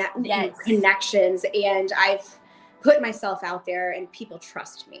many connections, and I've put myself out there, and people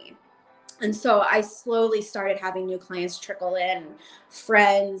trust me. And so I slowly started having new clients trickle in,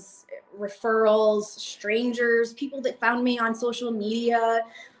 friends, referrals, strangers, people that found me on social media.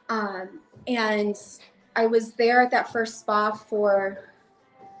 And I was there at that first spa for,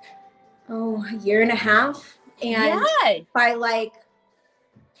 a year and a half. And by like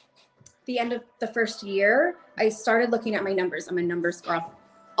the end of the first year, I started looking at my numbers. I'm a numbers girl.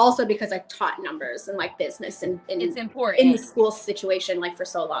 Also because I've taught numbers and like business and it's important in the school situation like for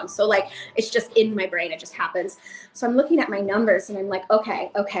so long. So like it's just in my brain, it just happens. So I'm looking at my numbers and I'm like, okay.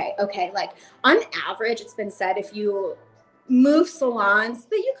 Like on average, it's been said if you move salons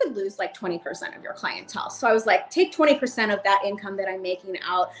that you could lose like 20% of your clientele. So I was like, take 20% of that income that I'm making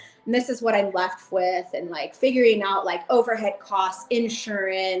out, and this is what I'm left with, and like figuring out like overhead costs,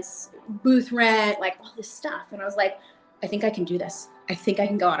 insurance, booth rent, like all this stuff. And I was like, I think I can do this. I think I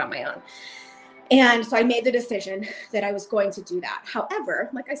can go out on my own. And so I made the decision that I was going to do that. However,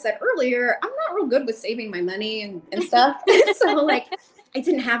 like I said earlier, I'm not real good with saving my money and stuff. So like, I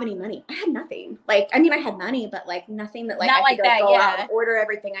didn't have any money. I had nothing. Like, I mean, I had money, but like nothing that like not I could like go out and order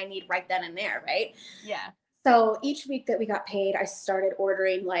everything I need right then and there. Right. Yeah. So each week that we got paid, I started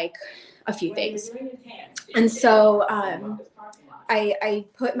ordering like a few things. And so I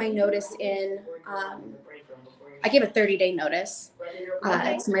put my notice in. I gave a 30-day notice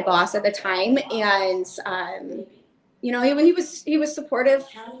to my boss at the time. And you know, he was supportive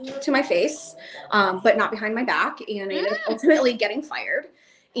to my face, but not behind my back. And I ended up ultimately getting fired.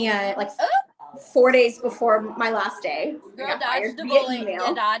 And like 4 days before my last day, Girl, I got dodged fired a via bullet. email.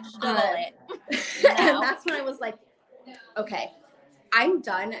 You dodged a bullet. And No. that's when I was like, okay, I'm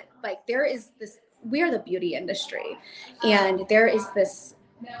done. Like there is this, we are the beauty industry, and there is this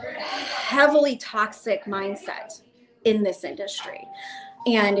heavily toxic mindset in this industry.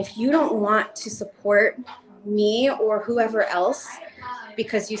 And if you don't want to support me or whoever else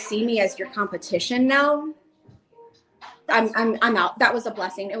because you see me as your competition now, I'm out. That was a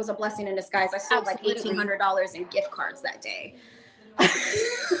blessing. It was a blessing in disguise. I sold Absolutely. like $1,800 in gift cards that day.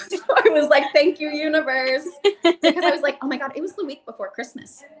 So I was like, thank you, universe. Because I was like, oh my God, it was the week before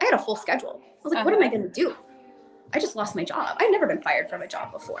Christmas. I had a full schedule. I was like, what am I going to do? I just lost my job. I'd never been fired from a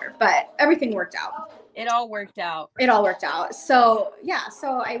job before, but everything worked out. It all worked out. It all worked out. So yeah,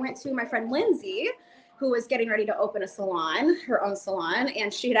 so I went to my friend Lindsay, who was getting ready to open a salon, her own salon,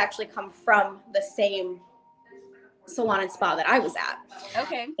 and she had actually come from the same salon and spa that I was at.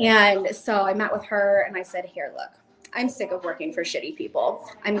 Okay. And so I met with her and I said, here, look, I'm sick of working for shitty people.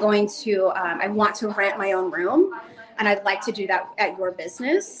 I'm going to, I want to rent my own room, and I'd like to do that at your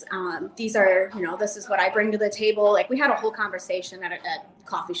business. These are, you know, this is what I bring to the table. Like we had a whole conversation at a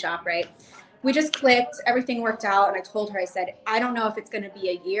coffee shop, right? We just clicked, everything worked out. And I told her, I said, I don't know if it's going to be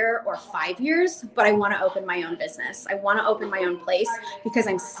a year or 5 years, but I want to open my own business. I want to open my own place because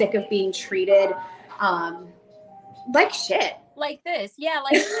I'm sick of being treated like shit. Like this. Yeah,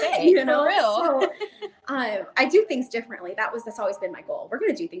 like shit. You know, for real. So I do things differently. That's always been my goal. We're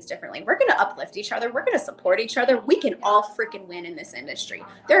going to do things differently. We're going to uplift each other. We're going to support each other. We can all freaking win in this industry.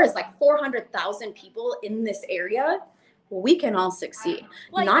 There is like 400,000 people in this area. We can all succeed.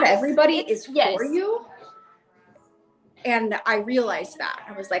 Like, not everybody is for you. And I realized that.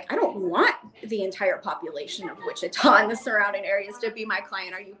 I was like, I don't want the entire population of Wichita and the surrounding areas to be my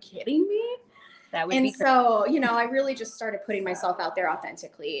client. Are you kidding me? That would and be so, you know, I really just started putting myself out there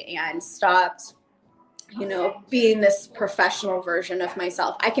authentically and stopped, you know, being this professional version of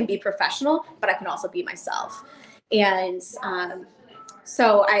myself. I can be professional, but I can also be myself. And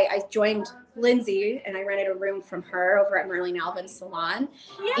so I joined Lindsay and I rented a room from her over at Merlin Alvin's salon.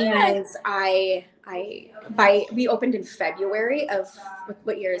 Yes. And we opened in February of,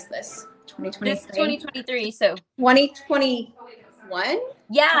 what year is this? 2023? This 2023. So 2021?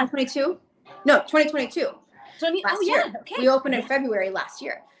 Yeah. 2022? No, 2022. Last year. Okay. We opened in February last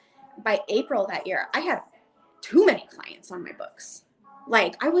year. By April that year, I had too many clients on my books.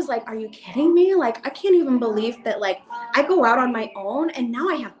 Like, I was like, are you kidding me? Like, I can't even believe that, like, I go out on my own and now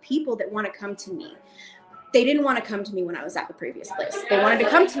I have people that want to come to me. They didn't want to come to me when I was at the previous place. They wanted to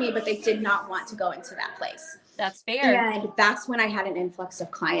come to me, but they did not want to go into that place. That's fair. And that's when I had an influx of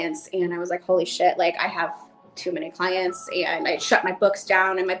clients. And I was like, holy shit, like, I have too many clients. And I shut my books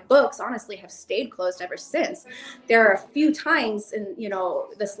down, and my books honestly have stayed closed ever since. There are a few times in, you know,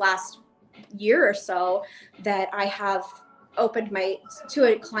 this last year or so that I have opened to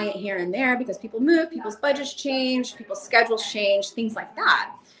a client here and there because people move, people's budgets change, people's schedules change, things like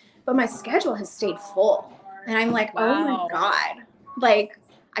that. But my schedule has stayed full. And I'm like, wow. Oh my God, like,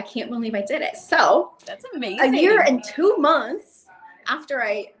 I can't believe I did it. So that's amazing. A year and 2 months after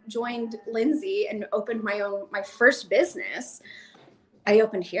I joined Lindsay and opened my first business, I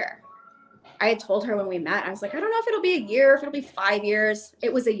opened here. I had told her when we met, I was like, I don't know if it'll be a year, if it'll be 5 years.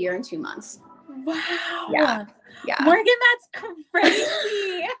 It was a year and 2 months. Wow. Yeah. Morgan, that's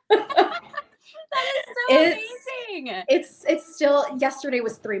crazy. That is so amazing. It's still, yesterday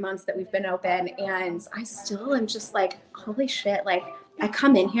was 3 months that we've been open, and I still am just like, holy shit. Like, I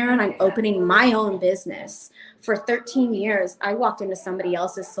come in here and I'm opening my own business. For 13 years, I walked into somebody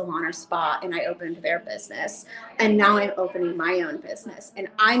else's salon or spa and I opened their business. And now I'm opening my own business, and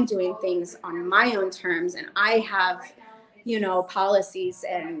I'm doing things on my own terms. And I have, you know, policies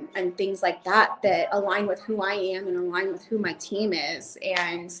and things like that align with who I am and align with who my team is.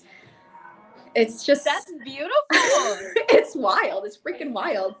 And it's just, that's beautiful. It's wild. It's freaking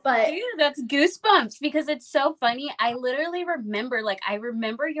wild. But dude, that's goosebumps, because it's so funny. I literally remember, I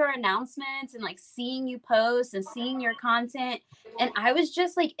remember your announcements and like seeing you post and seeing your content. And I was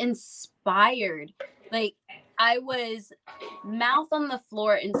just like inspired. Like, I was mouth on the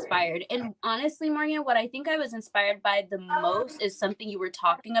floor inspired. And honestly, Morgan, what I think I was inspired by the most is something you were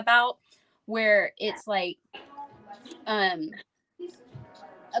talking about, where it's like,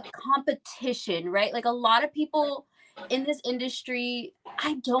 a competition, right? Like, a lot of people in this industry,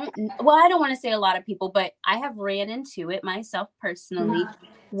 I don't want to say a lot of people, but I have ran into it myself personally,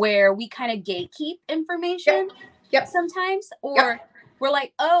 where we kind of gatekeep information. Yep. Sometimes, or we're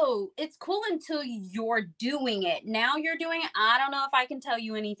like, oh, it's cool until you're doing it. Now you're doing it. I don't know if I can tell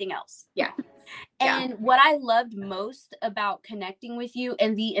you anything else. Yeah. Yeah. And what I loved most about connecting with you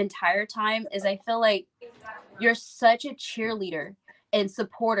and the entire time is I feel like you're such a cheerleader and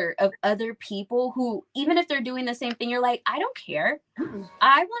supporter of other people who, even if they're doing the same thing, you're like, I don't care.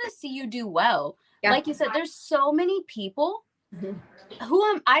 I want to see you do well. Yeah. Like you said, there's so many people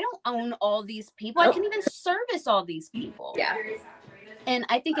I don't own all these people. Nope. I can't even service all these people. Yeah. And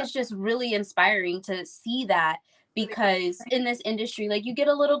I think it's just really inspiring to see that, because in this industry, like you get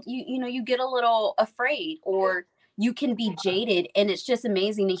a little, you get a little afraid, or you can be jaded. And it's just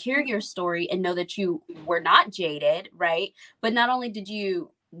amazing to hear your story and know that you were not jaded, right? But not only did you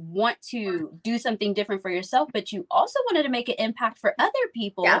want to do something different for yourself, but you also wanted to make an impact for other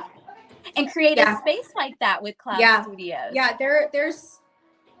people. Yeah. And create Yeah. a space like that with Cloud Yeah. Studios. Yeah, there's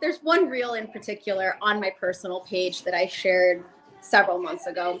one reel in particular on my personal page that I shared several months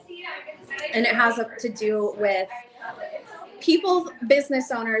ago, and it has to do with people, business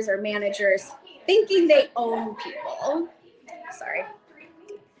owners or managers thinking they own people. Sorry.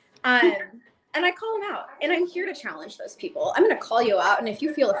 And I call them out, and I'm here to challenge those people. I'm going to call you out, and if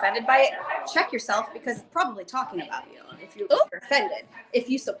you feel offended by it, check yourself, because it's probably talking about you. If you're offended, if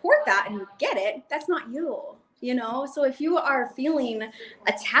you support that and you get it, that's not you, you know? So if you are feeling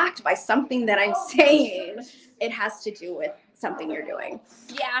attacked by something that I'm saying, it has to do with something you're doing.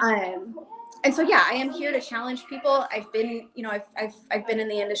 Yeah. And so, yeah, I am here to challenge people. I've been, I've been in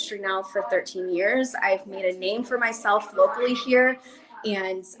the industry now for 13 years. I've made a name for myself locally here.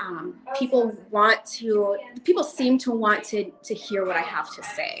 And people seem to want to hear what I have to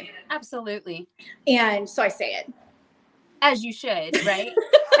say. Absolutely. And so I say it. As you should, right?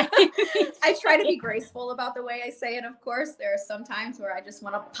 I try to be graceful about the way I say it, of course. There are some times where I just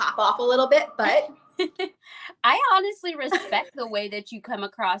want to pop off a little bit, but I honestly respect the way that you come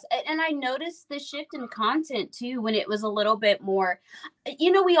across. And I noticed the shift in content too, when it was a little bit more,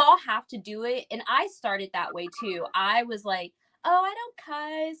 we all have to do it. And I started that way too. I was like, oh, I don't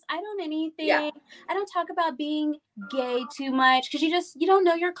cuss. I don't anything. Yeah. I don't talk about being gay too much, because you don't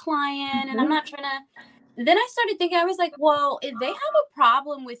know your client. And I'm not trying to. Then I started thinking, I was like, well, if they have a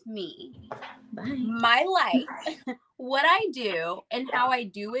problem with me, my life, what I do and how I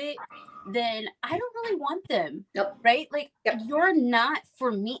do it, then I don't really want them. Nope. Right? Like, you're not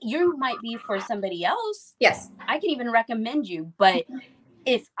for me. You might be for somebody else. Yes. I can even recommend you, but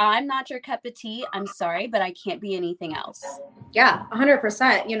if I'm not your cup of tea, I'm sorry, but I can't be anything else. Yeah,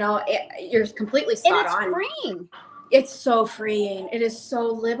 100%. You're completely spot on. And it's freeing. It's so freeing. It is so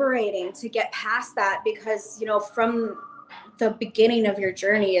liberating to get past that, because, from the beginning of your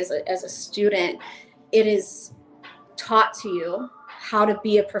journey as a student, it is taught to you how to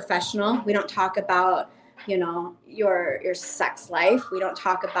be a professional. We don't talk about, your sex life. We don't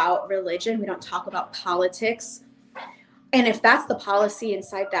talk about religion. We don't talk about politics. And if that's the policy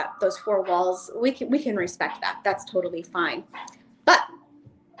inside those four walls, we can respect that. That's totally fine. But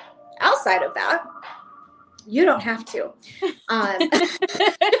outside of that, you don't have to. If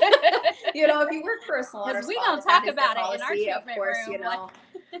you work for a salon, we don't talk about it in our of course, room.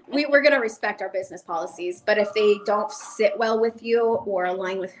 We're going to respect our business policies. But if they don't sit well with you or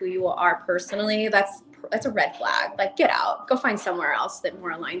align with who you are personally, that's a red flag. Like, get out, go find somewhere else that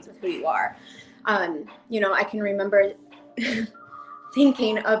more aligns with who you are. I can remember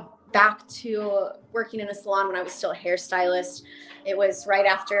thinking of back to working in a salon when I was still a hairstylist. It was right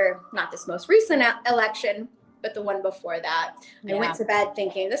after, not this most recent election, but the one before that. Yeah. I went to bed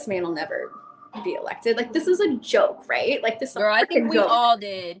thinking, this man will never be elected. Like, this is a joke, right? Like, this. Girl, I think we all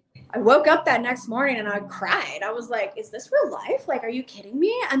did. I woke up that next morning and I cried. I was like, is this real life? Like, are you kidding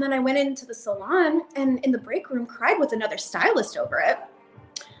me? And then I went into the salon and in the break room cried with another stylist over it.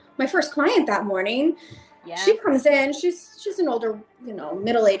 My first client that morning, she comes in, she's an older,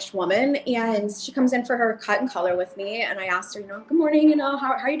 middle-aged woman, and she comes in for her cut and color with me. And I asked her, good morning,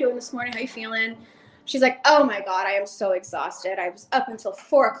 how are you doing this morning? How are you feeling? She's like, oh my God, I am so exhausted. I was up until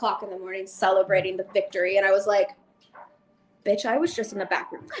 4:00 in the morning celebrating the victory. And I was like, bitch, I was just in the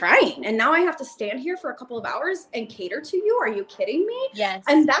back room crying. And now I have to stand here for a couple of hours and cater to you. Are you kidding me? Yes.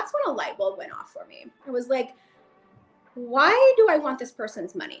 And that's when a light bulb went off for me. I was like, why do I want this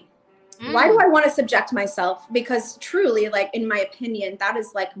person's money? Why do I want to subject myself? Because truly, like, in my opinion, that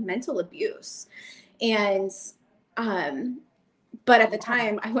is like mental abuse. And, but at the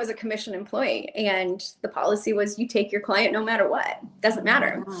time I was a commission employee, and the policy was you take your client no matter what, doesn't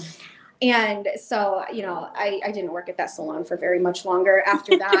matter. And so, I didn't work at that salon for very much longer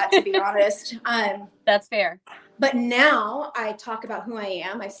after that, to be honest. That's fair. But now I talk about who I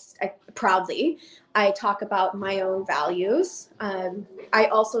am. I proudly, I talk about my own values. I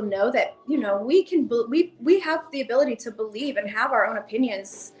also know that, you know, we have the ability to believe and have our own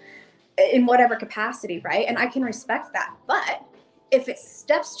opinions in whatever capacity, right? And I can respect that. But if it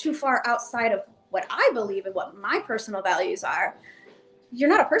steps too far outside of what I believe and what my personal values are, you're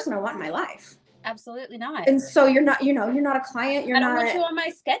not a person I want in my life. Absolutely not. And so you're not, you know, you're not a client. You're I don't not want you on my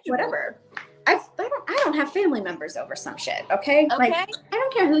schedule. whatever. I don't have family members over some shit. Okay. Like, Okay. I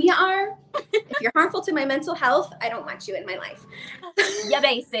don't care who you are. If you're harmful to my mental health, I don't want you in my life. Yeah,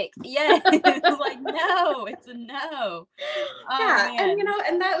 basic. Yeah. It's like, no, it's a no. Oh, Yeah. man. And, you know,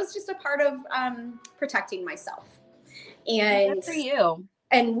 and that was just a part of protecting myself and Good for you.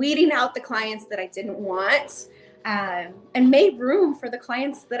 and weeding out the clients that I didn't want, and made room for the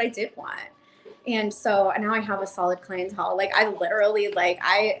clients that I did want. And so now I have a solid clientele. Like, I literally, like,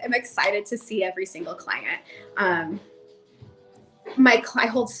 I am excited to see every single client. I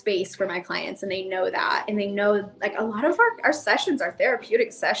hold space for my clients, and they know that. And they know, like, a lot of our sessions are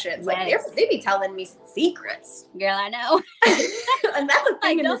therapeutic sessions. Like, Yes. they be telling me secrets. Girl, I know. And that's a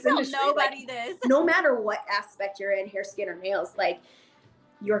thing Like, in don't this tell industry. nobody Like, this. no matter what aspect you're in, hair, skin, or nails, like,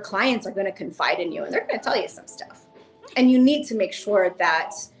 your clients are going to confide in you, and they're going to tell you some stuff. And you need to make sure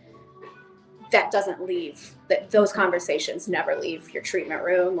that doesn't leave, that those conversations never leave your treatment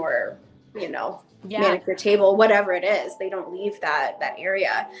room or, you know, manicure table, whatever it is. They don't leave that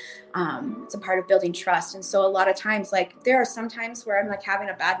area. It's a part of building trust. And so a lot of times, like, there are some times where I'm like having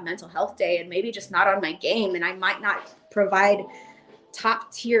a bad mental health day and maybe just not on my game, and I might not provide top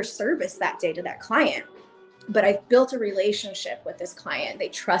tier service that day to that client. But I've built a relationship with this client. They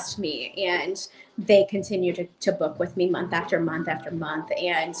trust me, and they continue to book with me month after month after month.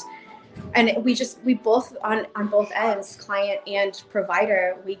 And we both on both ends, client and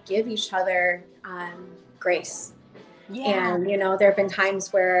provider, we give each other grace. Yeah. And, you know, there have been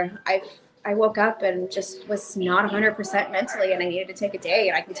times where I woke up and just was not 100% mentally, and I needed to take a day,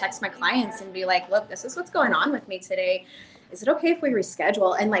 and I can text my clients and be like, look, this is what's going on with me today. Is it okay if we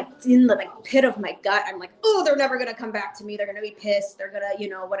reschedule? And, like, in the pit of my gut, I'm like, oh, they're never going to come back to me. They're going to be pissed. They're going to, you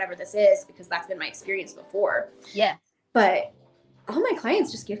know, whatever this is, because that's been my experience before. Yeah. But all my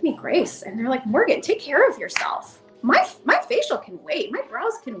clients just give me grace, and they're like, Morgan, take care of yourself. My facial can wait. My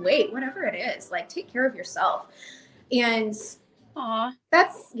brows can wait, whatever it is. Like, take care of yourself. And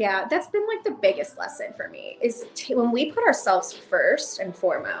that's been like the biggest lesson for me is when we put ourselves first and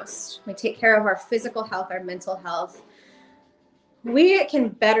foremost, we take care of our physical health, our mental health, we can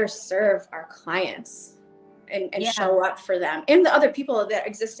better serve our clients and show up for them and the other people that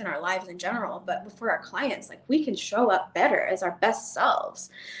exist in our lives in general. But for our clients, like, we can show up better as our best selves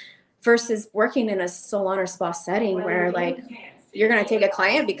versus working in a salon or spa setting where, like, you're going to take a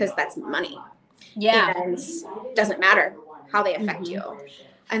client because that's money. Yeah. And it doesn't matter how they affect you.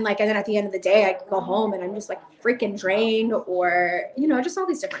 And, like, and then at the end of the day, I go home and I'm just like freaking drained, or, you know, just all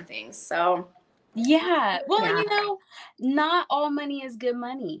these different things. So yeah. Well, and, you know, not all money is good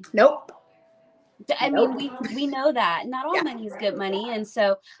money. Nope. I mean, we know that not all money is good money. And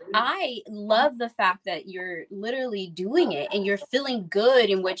so I love the fact that you're literally doing it and you're feeling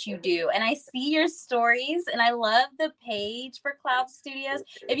good in what you do. And I see your stories, and I love the page for Cloud Studios.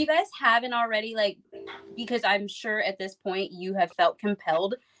 If you guys haven't already, like, because I'm sure at this point you have felt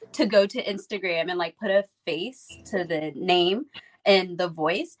compelled to go to Instagram and, like, put a face to the name and the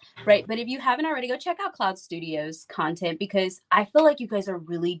voice, right? But if you haven't already, go check out Cloud Studios content, because I feel like you guys are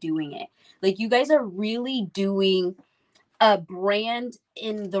really doing it. Like, you guys are really doing a brand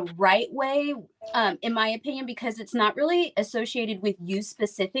in the right way, in my opinion, because it's not really associated with you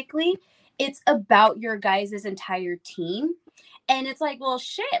specifically. It's about your guys' entire team. And it's like, well,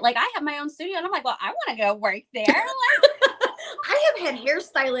 shit, like, I have my own studio, and I'm like, well, I want to go work there. Like, I have had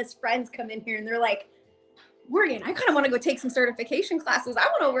hairstylist friends come in here and they're like, Morgan, I kind of want to go take some certification classes. I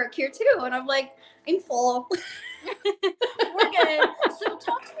want to work here too. And I'm like, I'm full. Morgan, so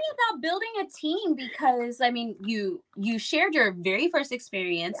talk to me about building a team, because I mean, you shared your very first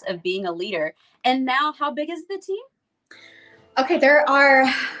experience of being a leader, and now how big is the team?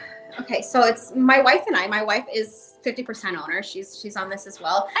 Okay, so it's my wife and I. My wife is 50% owner. She's on this as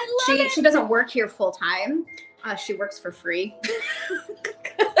well. I love it. She doesn't work here full time. She works for free.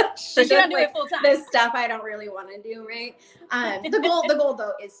 So she don't do it full time. The stuff I don't really want to do, right? The goal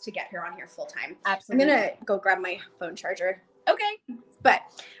though is to get her on here full time. Absolutely. I'm gonna go grab my phone charger. Okay. But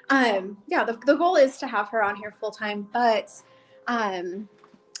yeah, the goal is to have her on here full time. But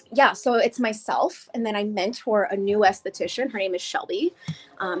yeah, so it's myself, and then I mentor a new esthetician. Her name is Shelby.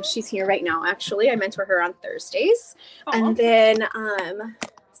 She's here right now, actually. I mentor her on Thursdays. Aww. And then is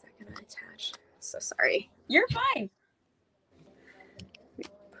that gonna attach? So sorry. You're fine. Let me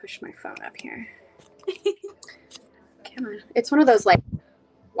push my phone up here. Come on. It's one of those like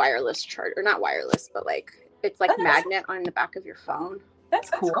wireless charger, or not wireless, but like it's like magnet on the back of your phone. That's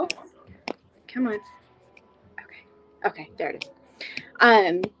cool. Come on. Okay, there it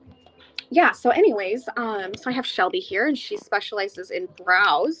is. Yeah, so anyways, so I have Shelby here, and she specializes in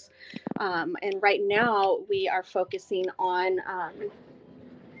brows. And right now we are focusing on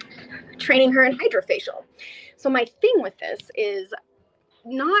training her in hydrofacial. So my thing with this is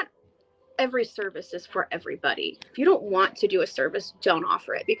not every service is for everybody. If you don't want to do a service, don't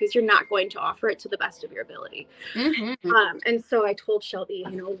offer it, because you're not going to offer it to the best of your ability. Mm-hmm. And so I told Shelby,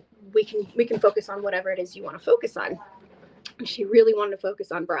 we can focus on whatever it is you want to focus on. And she really wanted to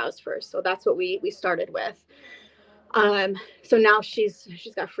focus on brows first, so that's what we started with. So now she's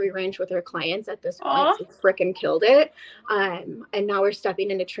got free range with her clients at this point. She freaking killed it. And now we're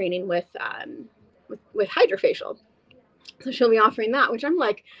stepping into training with hydrofacial. So she'll be offering that, which I'm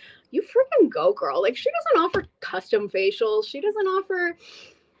like, you freaking go, girl. Like, she doesn't offer custom facials. She doesn't offer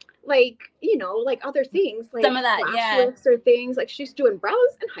like other things like some of that, lifts or things. Like, she's doing brows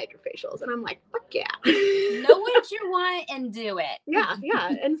and hydrofacials, and I'm like, fuck yeah. Know what you want and do it. Yeah.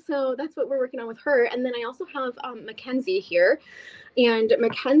 And so that's what we're working on with her. And then I also have Mackenzie here, and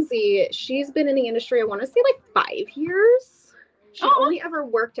Mackenzie, she's been in the industry, I want to say like 5 years. She only ever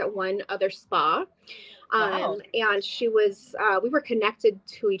worked at one other spa. Wow. And she was, we were connected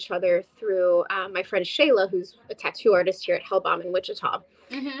to each other through my friend Shayla, who's a tattoo artist here at Hellbaum in Wichita.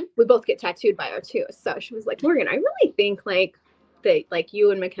 Mm-hmm. We both get tattooed by her too. So she was like, Morgan, I really think like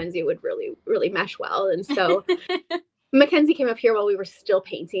you and Mackenzie would really, really mesh well. And so Mackenzie came up here while we were still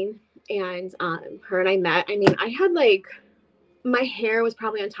painting, and her and I met. I mean, I had like, my hair was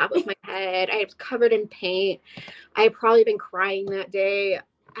probably on top of my head. I was covered in paint. I had probably been crying that day.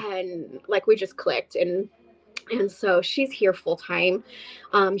 And like, we just clicked, and so she's here full time.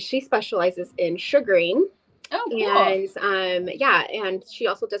 She specializes in sugaring. Oh, cool. And and she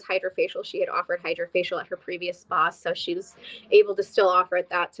also does hydrofacial. She had offered hydrofacial at her previous spa, so she was able to still offer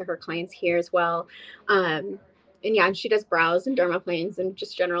that to her clients here as well. And she does brows and dermaplanes and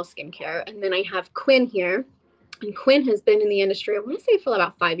just general skincare. And then I have Quinn here, and Quinn has been in the industry, I want to say, for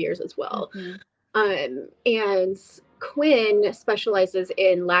about 5 years as well. Mm-hmm. And Quinn specializes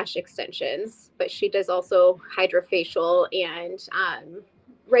in lash extensions, but she does also hydrofacial and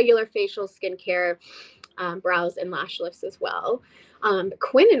regular facial skincare, brows and lash lifts as well.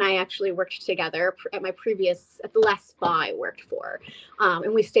 Quinn and I actually worked together at the last spa I worked for,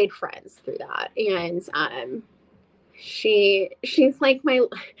 and we stayed friends through that. And she's like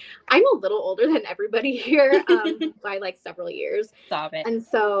I'm a little older than everybody here by like several years. Stop it. And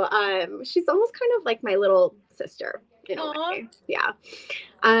so she's almost kind of like my little sister in a way. Yeah.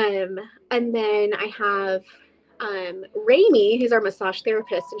 And then I have Raimi, who's our massage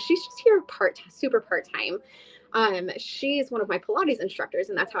therapist, and she's just here super part-time. She's one of my Pilates instructors,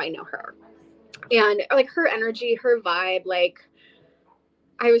 and that's how I know her. And like, her energy, her vibe, like,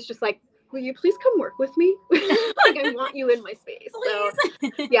 I was just like, will you please come work with me? Like, I want you in my space. Please.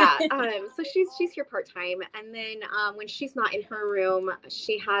 So yeah. So she's here part-time. And then when she's not in her room,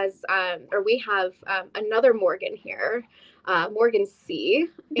 she has we have another Morgan here, Morgan C.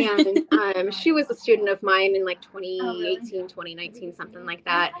 And she was a student of mine in like 2018, 2019, something like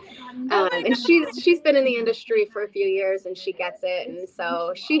that. And she's been in the industry for a few years, and she gets it. And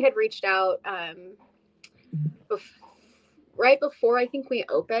so she had reached out right before I think we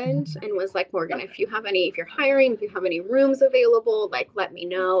opened, and was like, Morgan, if you're hiring, if you have any rooms available, like, let me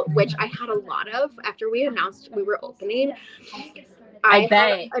know, which I had a lot of after we announced we were opening. I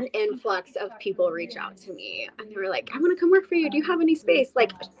had an influx of people reach out to me, and they were like, I want to come work for you. Do you have any space?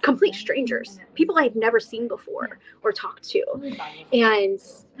 Like, complete strangers, people I had never seen before or talked to. And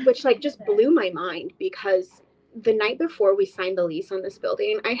which like just blew my mind, because the night before we signed the lease on this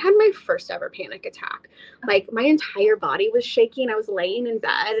building, I had my first ever panic attack. Like, my entire body was shaking. I was laying in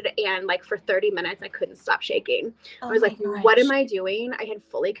bed, and like for 30 minutes, I couldn't stop shaking. I was like, what am I doing? I had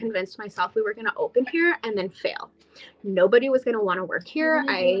fully convinced myself we were going to open here and then fail. Nobody was going to want to work here.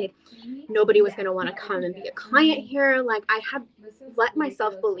 Nobody was going to want to come and be a client here. Like, I had let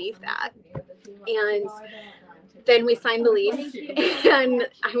myself believe that. And then we signed the lease, and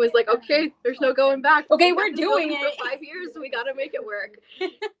I was like, okay, there's no going back. Okay, we're doing it. For 5 years, so we got to make it work.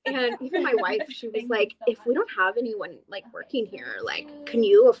 And even my wife, she was like, if we don't have anyone like working here, like, can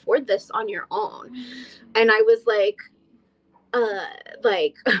you afford this on your own? And I was like,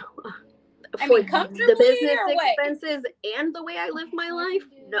 for the business expenses and the way I live my life,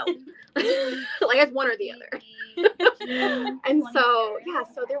 no. Like, it's one or the other. And so, yeah,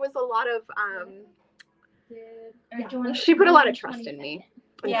 so there was a lot of, she put a lot of trust in me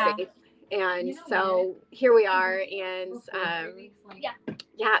and faith. And so here we are. And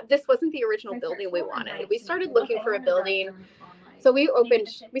yeah, this wasn't the original building we wanted. We started looking for a building. So we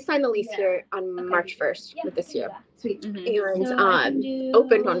signed the lease here on March 1st with this year. And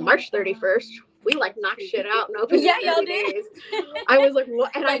opened on March 31st. We like knocked shit out and opened in 30 days. I was like,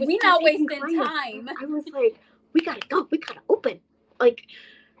 what? And like, I was we not wasting time. I was like, we gotta go. We gotta open. Like,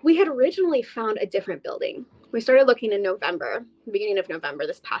 we had originally found a different building. We started looking in November, beginning of November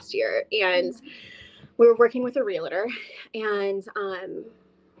this past year, and we were working with a realtor, and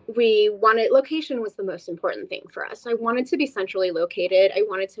location was the most important thing for us. I wanted to be centrally located. I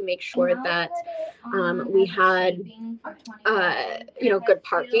wanted to make sure that we had, good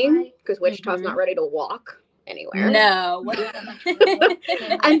parking, because Wichita's not ready to walk anywhere. No.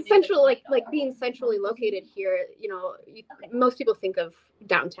 And central, like being centrally located here, most people think of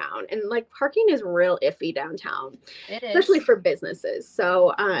downtown, and like parking is real iffy downtown, especially for businesses.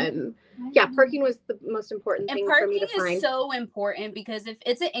 So parking was the most important thing for me to find. Parking is so important, because if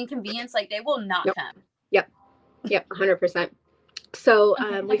it's an inconvenience, like, they will not come. Yep 100%. So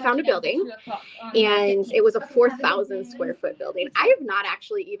we found a building, and it was a 4,000 square foot building. I have not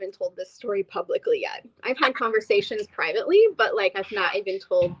actually even told this story publicly yet. I've had conversations privately, but like, I've not even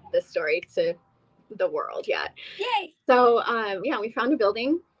told this story to the world yet. Yay! So we found a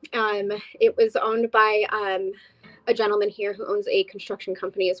building. It was owned by a gentleman here who owns a construction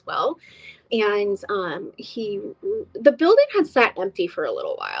company as well. And the building had sat empty for a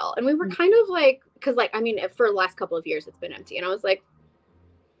little while, and we were kind of like, because like, for the last couple of years it's been empty, and I was like,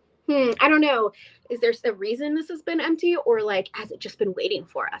 I don't know, is there a reason this has been empty, or like, has it just been waiting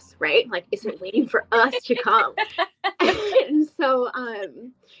for us, right? Like, is it waiting for us to come? And so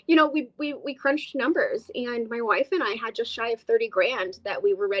we crunched numbers, and my wife and I had just shy of 30 grand that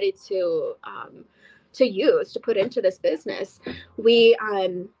we were ready to use to put into this business. We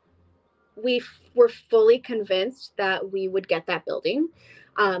were fully convinced that we would get that building.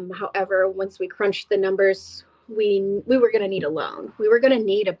 However, once we crunched the numbers, we were going to need a loan. We were going to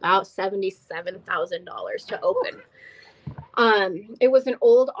need about $77,000 to open. It was an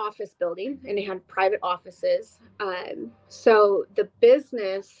old office building, and it had private offices. So the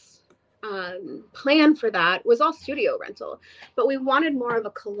business plan for that was all studio rental, but we wanted more of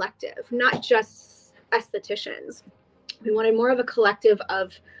a collective, not just estheticians. We wanted more of a collective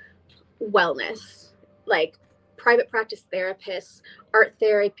of wellness, like private practice therapists, art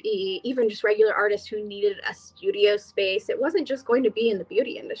therapy, even just regular artists who needed a studio space. It wasn't just going to be in the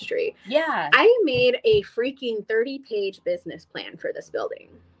beauty industry. Yeah. I made a freaking 30-page business plan for this building.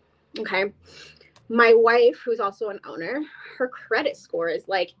 Okay. My wife, who's also an owner, her credit score is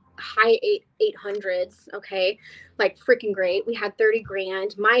like high 800s. Okay. Like freaking great. We had 30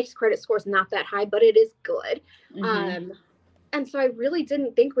 grand. My credit score is not that high, but it is good. And so I really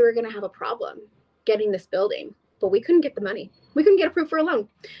didn't think we were going to have a problem getting this building, but we couldn't get the money. We couldn't get approved for a loan.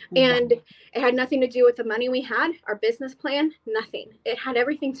 And it had nothing to do with the money we had, our business plan, nothing. It had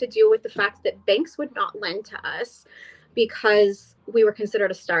everything to do with the fact that banks would not lend to us because we were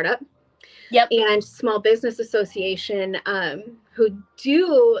considered a startup. Yep. And Small Business Association, who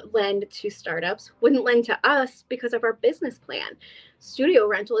do lend to startups, wouldn't lend to us because of our business plan. Studio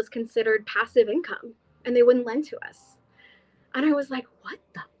rental is considered passive income, and they wouldn't lend to us. And I was like, what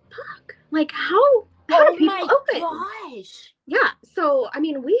the fuck? Like, how do people open? Gosh. Yeah. So,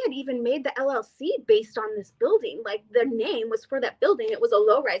 we had even made the LLC based on this building. Like, the name was for that building. It was a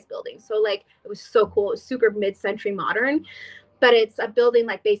low-rise building. So, like, it was so cool. It was super mid-century modern. But it's a building,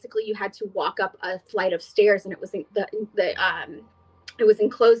 like, basically you had to walk up a flight of stairs, and it was it was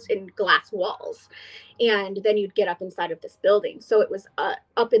enclosed in glass walls, and then you'd get up inside of this building. So it was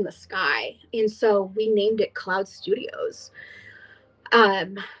up in the sky. And so we named it Cloud Studios.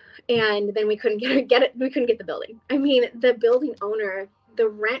 And then we couldn't get it. We couldn't get the building. The building owner, the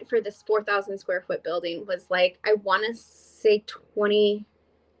rent for this 4,000 square foot building was like, I want to say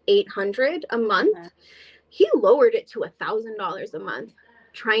 $2,800 a month. Okay. He lowered it to $1,000 a month,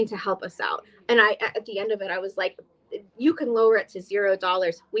 trying to help us out. And at the end of it, I was like, you can lower it to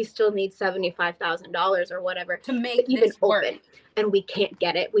 $0. We still need $75,000 or whatever to make even this work. Open. And we can't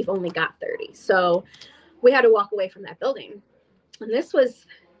get it. We've only got 30. So we had to walk away from that building. And this was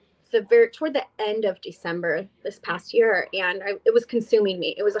toward the end of December this past year. And it was consuming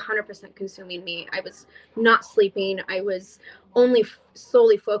me. It was 100% consuming me. I was not sleeping. I was only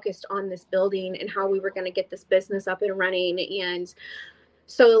solely focused on this building and how we were going to get this business up and running. And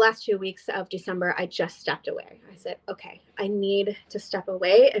so the last 2 weeks of December, I just stepped away. I said, okay, I need to step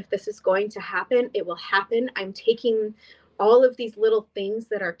away. If this is going to happen, it will happen. I'm taking all of these little things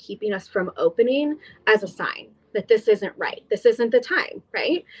that are keeping us from opening as a sign that this isn't right. This isn't the time,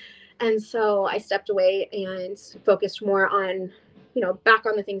 right? And so I stepped away and focused more on, back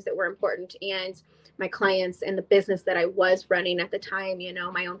on the things that were important and my clients and the business that I was running at the time,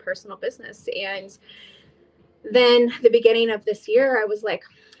 my own personal business. And then the beginning of this year, I was like,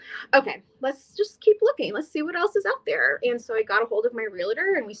 okay, let's just keep looking. Let's see what else is out there. And so I got a hold of my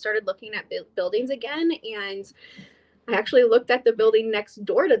realtor and we started looking at buildings again. And I actually looked at the building next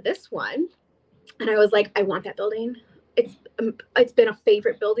door to this one. And I was like, I want that building. It's been a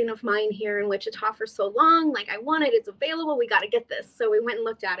favorite building of mine here in Wichita for so long. Like, I want it. It's available. We got to get this. So we went and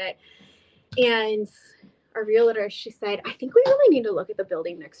looked at it. And our realtor, she said, I think we really need to look at the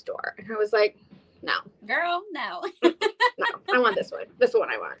building next door. And I was like, no. Girl, no. No, I want this one. This is the one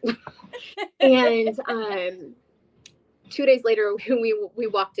I want. And 2 days later, we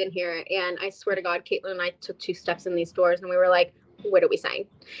walked in here, and I swear to God, Caitlin and I took 2 steps in these doors, and we were like, what are we saying?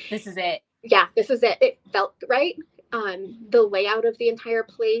 This is it. Yeah, this is it. It felt right. The layout of the entire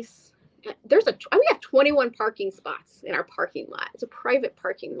place. We have 21 parking spots in our parking lot. It's a private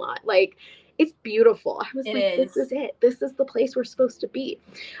parking lot. Like, it's beautiful. I was this is it. This is the place we're supposed to be.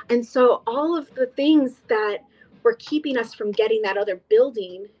 And so all of the things that were keeping us from getting that other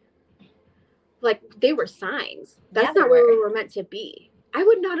building, like, they were signs. That's not where we were meant to be. I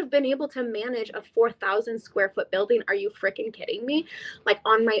would not have been able to manage a 4,000 square foot building. Are you freaking kidding me? Like,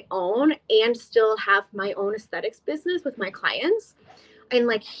 on my own, and still have my own aesthetics business with my clients. And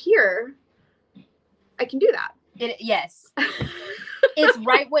like, here, I can do that. Yes. It's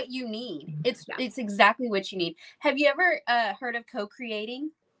right what you need. It's exactly what you need. Have you ever heard of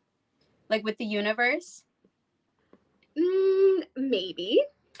co-creating? Like with the universe? Maybe.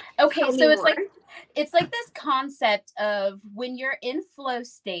 Okay, so it's like this concept of when you're in flow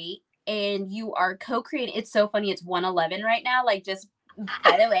state and you are co-creating. It's so funny. It's 1:11 right now. Like, just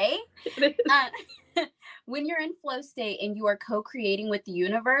by the way, when you're in flow state and you are co-creating with the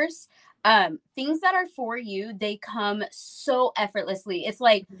universe, things that are for you, they come so effortlessly. It's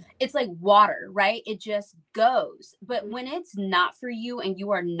like water, right? It just goes. But when it's not for you and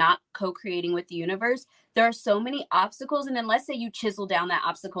you are not co-creating with the universe, there are so many obstacles. And then let's say you chisel down that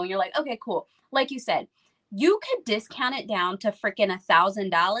obstacle and you're like, okay, cool. Like you said, you could discount it down to freaking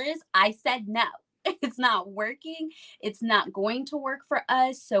 $1,000. I said no. It's not working. It's not going to work for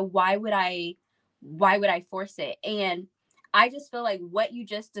us. So why would I force it? And I just feel like what you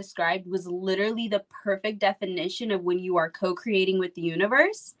just described was literally the perfect definition of when you are co-creating with the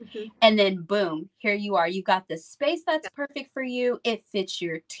universe. Mm-hmm. And then boom, here you are. You've got the space that's perfect for you. It fits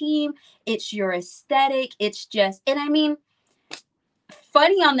your team. It's your aesthetic. It's just, and I mean,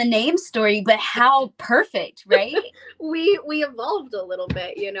 funny on the name story, but how perfect, right? we evolved a little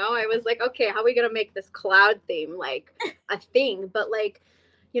bit, I was like, okay, how are we going to make this cloud theme like a thing? But like,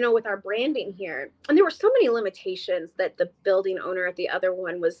 with our branding here, and there were so many limitations that the building owner at the other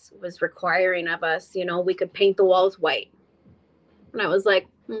one was requiring of us. We could paint the walls white, and I was like,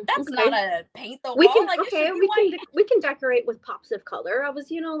 that's okay. not a paint the wall. We can decorate with pops of color. I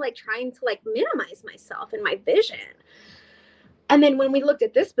was, like trying to like minimize myself and my vision. And then when we looked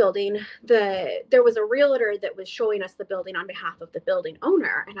at this building, there was a realtor that was showing us the building on behalf of the building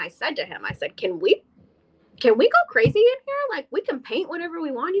owner, and I said to him, can we go crazy in here? Like, we can paint whatever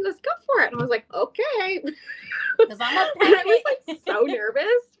we want. He goes, go for it. And I was like, okay. Because I'm a paint. I was like so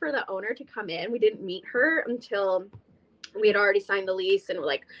nervous for the owner to come in. We didn't meet her until we had already signed the lease and were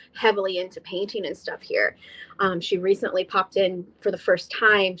like heavily into painting and stuff here. She recently popped in for the first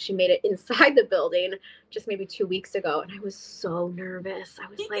time. She made it inside the building just maybe 2 weeks ago. And I was so nervous. I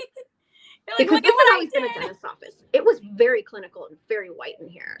was like, because this is always been a dentist's office. It was very clinical and very white in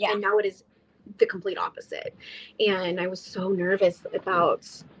here. Yeah. And now it is the complete opposite. And I was so nervous about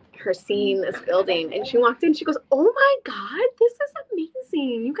her seeing this building. And she walked in, she goes, oh my God, this is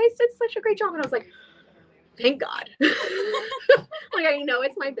amazing. You guys did such a great job. And I was like, thank God. Like, I know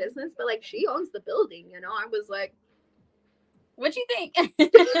it's my business, but like, she owns the building, I was like, what'd you think?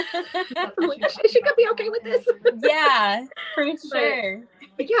 Like, she could be okay with this. Yeah, for sure.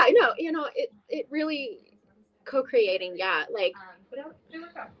 But yeah, I know, it really co-creating. Yeah. Like,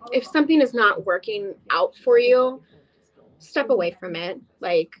 if something is not working out for you, step away from it.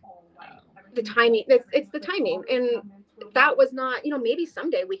 Like, the timing, it's the timing. And that was not, maybe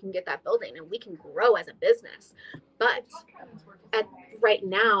someday we can get that building and we can grow as a business. But right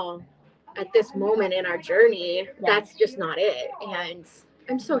now, at this moment in our journey, that's just not it. And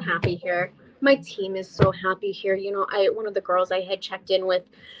I'm so happy here. My team is so happy here. One of the girls I had checked in with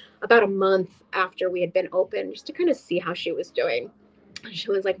about a month after we had been open, just to kind of see how she was doing. She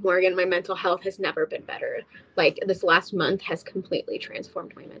was like, Morgan, my mental health has never been better. Like, this last month has completely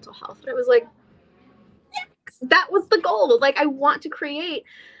transformed my mental health. And I was like, yes, that was the goal. Like, I want to create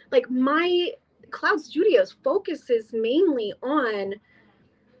like my Cloud Studios focuses mainly on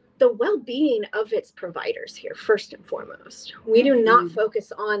the well-being of its providers here first and foremost. We do not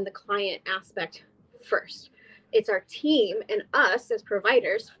focus on the client aspect first. It's our team and us as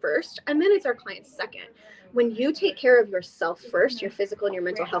providers first, and then it's our clients second. When you take care of yourself first, your physical and your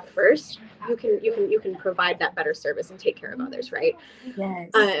mental health first, you can provide that better service and take care of others, right?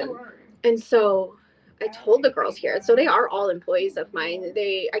 Yes. And so I told the girls here, so they are all employees of mine.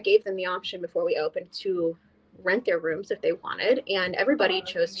 I gave them the option before we opened to rent their rooms if they wanted, and everybody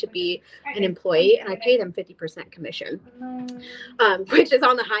chose to be an employee, and I pay them 50% commission, which is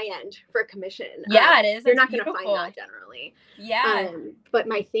on the high end for commission. Yeah, it is. You're not going to find that generally. Yeah. But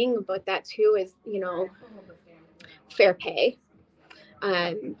my thing about that too is, fair pay.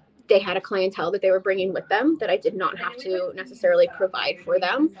 They had a clientele that they were bringing with them that I did not have to necessarily provide for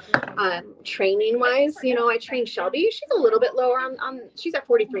them. Training wise, I trained Shelby. She's a little bit lower she's at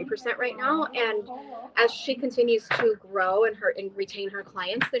 43% right now. And as she continues to grow and retain her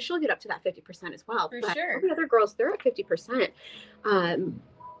clients, then she'll get up to that 50% as well. For but sure. all the other girls, they're at 50%.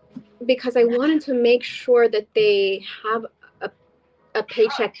 Because I wanted to make sure that they have a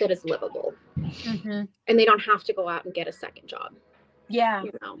paycheck that is livable. And they don't have to go out and get a second job. Yeah.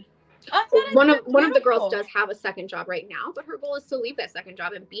 One of the girls does have a second job right now, but her goal is to leave that second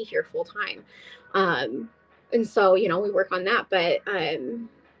job and be here full time. And so, we work on that. But I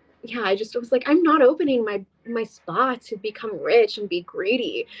was like, I'm not opening my spa to become rich and be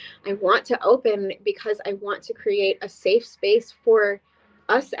greedy. I want to open because I want to create a safe space for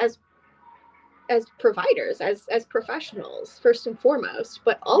us as providers, as professionals, first and foremost,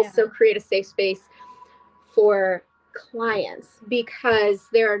 but also create a safe space for clients, because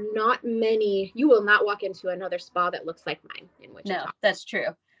there are not many. You will not walk into another spa that looks like mine in Wichita. No, that's true.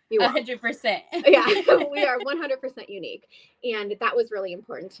 100%. Yeah, we are 100% unique, and that was really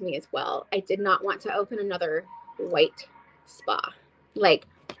important to me as well. I did not want to open another white spa, like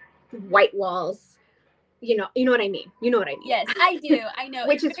white walls. You know what I mean. You know what I mean. Yes, I do. I know.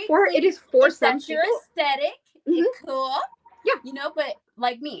 It is for some that's your aesthetic. It's cool. Yeah. But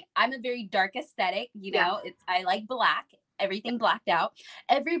like me, I'm a very dark aesthetic. I like black, everything blacked out.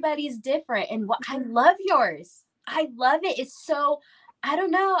 Everybody's different. And I love yours. I love it. It's so, I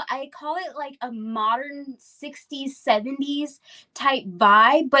don't know. I call it like a modern 60s, 70s type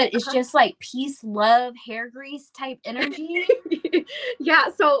vibe, but it's just like peace, love, hair grease type energy. Yeah.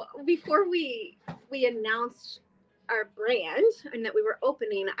 So before we announced our brand and that we were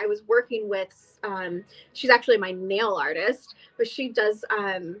opening, I was working with, she's actually my nail artist, but she does,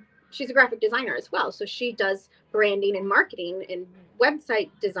 she's a graphic designer as well. So she does branding and marketing and website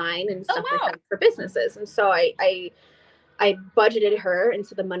design and stuff like that for businesses. And so I budgeted her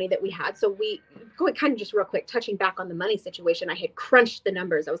into the money that we had. So kind of just real quick, touching back on the money situation, I had crunched the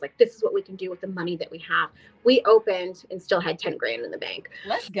numbers. I was like, this is what we can do with the money that we have. We opened and still had 10 grand in the bank.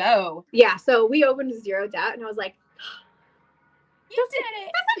 Let's go. Yeah. So we opened 0 debt, and I was like, you did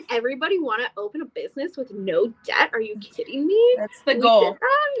it. Doesn't everybody want to open a business with no debt? Are you kidding me? That's the goal.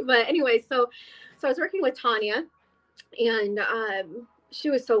 But anyway, so I was working with Tanya, and she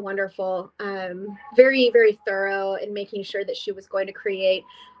was so wonderful, very, very thorough in making sure that she was going to create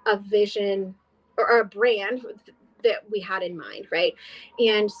a vision or a brand that we had in mind, right?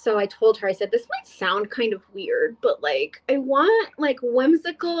 And so I told her, I said, this might sound kind of weird, but like I want like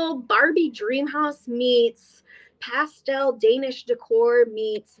whimsical Barbie dream house meets pastel Danish decor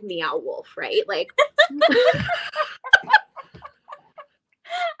meets Meow Wolf, right? Like I love it.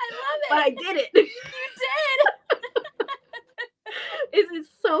 But I did it. You did. It's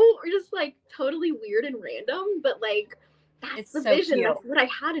so just like totally weird and random, but like that's the vision. Cute. That's what I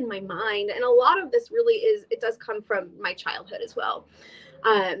had in my mind. And a lot of this really it does come from my childhood as well.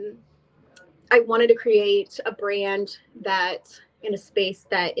 I wanted to create a brand that in a space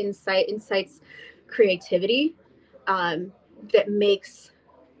that incites creativity, that makes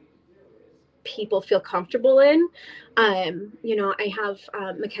people feel comfortable in. I have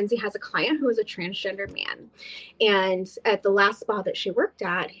Mackenzie has a client who is a transgender man, and at the last spa that she worked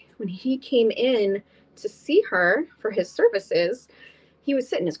at, when he came in to see her for his services, he would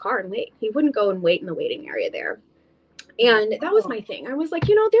sit in his car and wait. He wouldn't go and wait in the waiting area there. And that was my thing. I was like,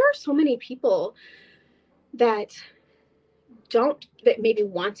 there are so many people that maybe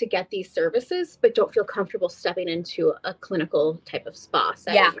want to get these services, but don't feel comfortable stepping into a clinical type of spa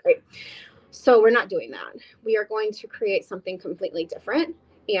setting. Yeah. Right? So we're not doing that. We are going to create something completely different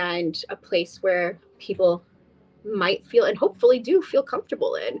and a place where people might feel and hopefully do feel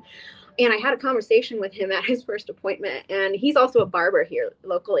comfortable in. And I had a conversation with him at his first appointment, and he's also a barber here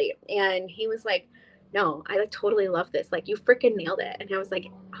locally. And he was like, no, I like totally love this. Like, you freaking nailed it. And I was like,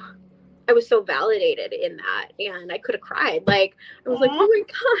 I was so validated in that, and I could have cried. Like, I was like, oh my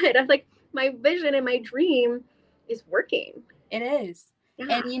God, I'm like, my vision and my dream is working. It is.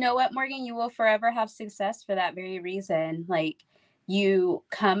 Yeah. And you know what, Morgan, you will forever have success for that very reason. Like, you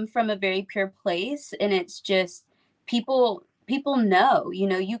come from a very pure place, and it's just people know, you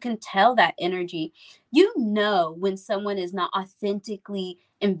know, you can tell that energy. You know when someone is not authentically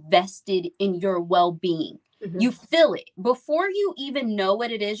invested in your well-being. You feel it before you even know what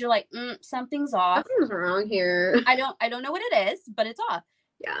it is. You're like, something's off. Something's wrong here. I don't know what it is, but it's off.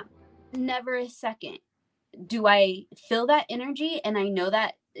 Yeah. Never a second do I feel that energy, and I know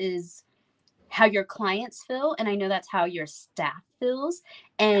that is how your clients feel, and I know that's how your staff feels.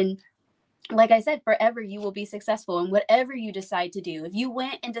 And like I said, forever you will be successful in whatever you decide to do. If you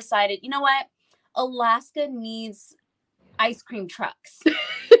went and decided, you know what, Alaska needs ice cream trucks,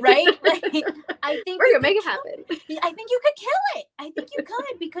 right? Like, I think we're gonna make it happen. I think you could kill it. I think you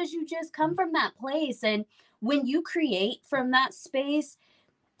could, because you just come from that place. And when you create from that space,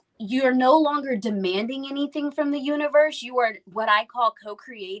 you're no longer demanding anything from the universe. You are what I call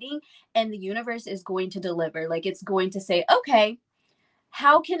co-creating, and the universe is going to deliver. Like, it's going to say, okay,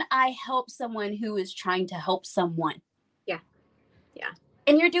 how can I help someone who is trying to help someone? Yeah. Yeah.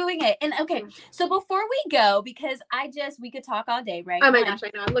 And you're doing it. And okay, so before we go, because we could talk all day, right? Oh my gosh,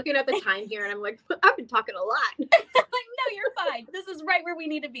 I know. I'm looking at the time here and I'm like, I've been talking a lot. Like, no, you're fine. This is right where we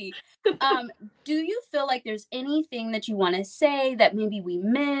need to be. Do you feel like there's anything that you want to say that maybe we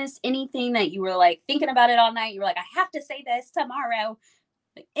missed? Anything that you were like thinking about it all night? You were like, I have to say this tomorrow.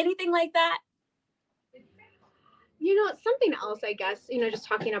 Like, anything like that? You know, something else, I guess, you know, just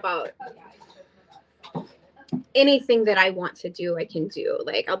talking about anything that I want to do, I can do.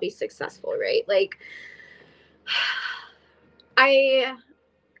 Like, I'll be successful, right? Like, you're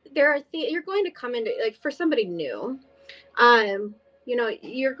going to come into, like, for somebody new, you know,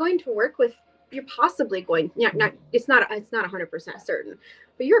 you're going to work with, you're possibly going, it's not 100% certain,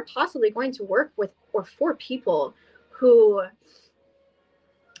 but you're possibly going to work with or for people who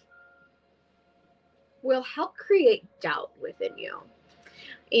will help create doubt within you.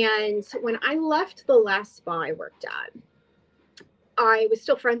 And when I left the last spa I worked at, I was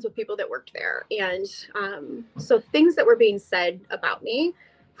still friends with people that worked there. And so things that were being said about me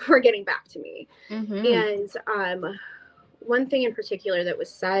were getting back to me. And one thing in particular that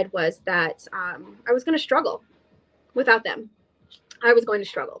was said was that I was going to struggle without them. I was going to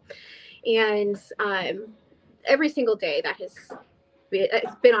struggle. And every single day that it's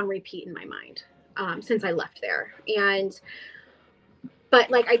been on repeat in my mind since I left there. But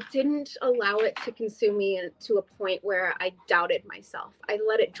like, I didn't allow it to consume me to a point where I doubted myself. I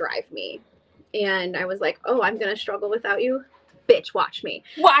let it drive me. And I was like, oh, I'm going to struggle without you. Bitch, watch me.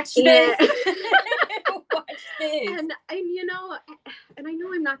 Watch this. Watch this. And you know, and I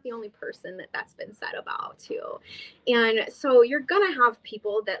know I'm not the only person that's been said about too. And so you're going to have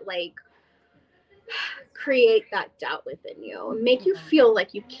people that like create that doubt within you, make you feel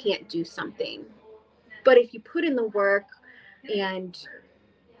like you can't do something. But if you put in the work and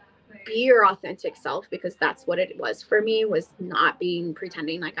be your authentic self, because that's what it was for me, was not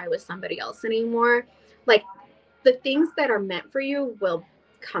pretending like I was somebody else anymore. Like, the things that are meant for you will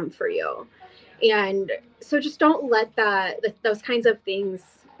come for you. And so just don't let those kinds of things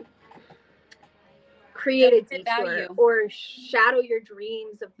create a detour or shadow your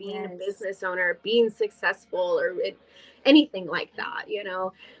dreams of being a business owner, being successful, or anything like that, you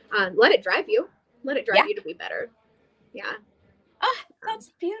know. Let it drive you. Let it drive you to be better. Yeah. Oh,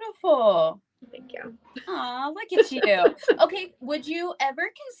 that's beautiful. Thank you. Oh, look at you. Okay, would you ever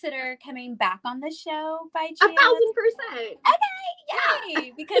consider coming back on the show by chance? 1,000%. Okay,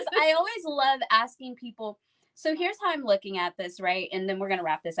 yay! Because I always love asking people. So here's how I'm looking at this, right? And then we're gonna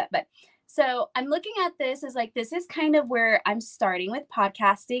wrap this up. But so I'm looking at this as like, this is kind of where I'm starting with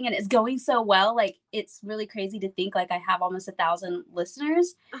podcasting, and it's going so well. Like, it's really crazy to think like I have almost 1,000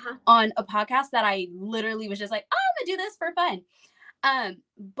 listeners on a podcast that I literally was just like, oh, I'm gonna do this for fun.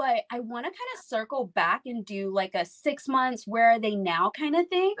 But I want to kind of circle back and do like a 6 months, where are they now kind of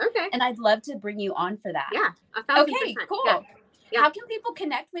thing. Okay. And I'd love to bring you on for that. Yeah. 1,000%. Okay, cool. Yeah. How can people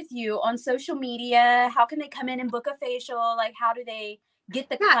connect with you on social media? How can they come in and book a facial? Like, how do they get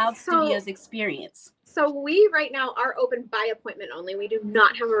the Cloud Studios experience? So we right now are open by appointment only. We do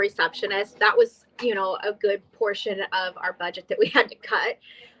not have a receptionist. That was, you know, a good portion of our budget that we had to cut.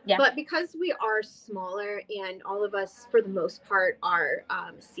 Yeah. But because we are smaller and all of us, for the most part, are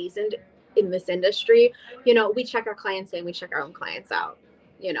seasoned in this industry, you know, we check our clients in, we check our own clients out.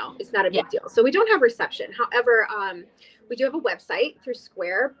 you know, it's not a big deal. So we don't have reception. However, we do have a website through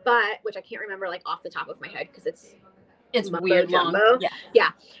Square, but which I can't remember like off the top of my head because it's weird jumbo. long.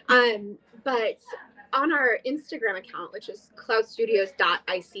 Yeah. But on our Instagram account, which is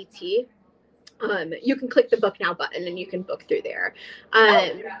cloudstudios.ict, you can click the book now button and you can book through there.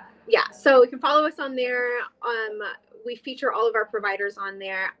 Yeah, so you can follow us on there. We feature all of our providers on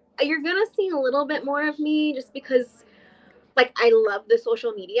there. You're gonna see a little bit more of me just because like I love the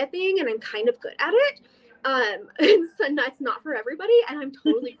social media thing and I'm kind of good at it. And so that's not for everybody, and I'm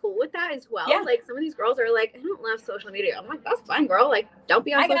totally cool with that as well. Yeah. Like some of these girls are like, I don't love social media. I'm like, that's fine, girl. Like, don't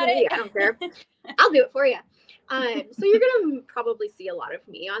be on social media. I don't care. I'll do it for you. So you're gonna probably see a lot of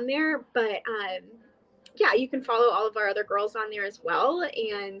me on there, but yeah, you can follow all of our other girls on there as well,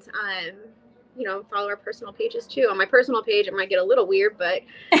 and you know, follow our personal pages too. On my personal page, it might get a little weird, but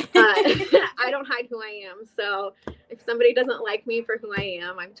I don't hide who I am. So if somebody doesn't like me for who I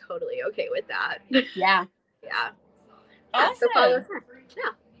am, I'm totally okay with that. Yeah. Yeah. Awesome. So follow us.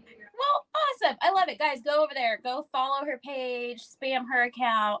 Yeah. Well, awesome. I love it. Guys, go over there. Go follow her page, spam her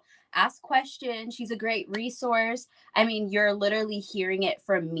account, ask questions. She's a great resource. I mean, you're literally hearing it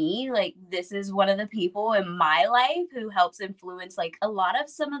from me. Like, this is one of the people in my life who helps influence like a lot of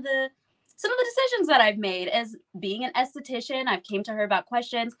some of the decisions that I've made as being an esthetician. I've came to her about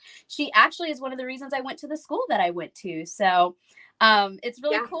questions. She actually is one of the reasons I went to the school that I went to. So it's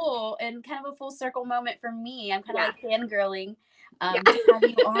really cool and kind of a full circle moment for me. I'm kind of like fangirling to have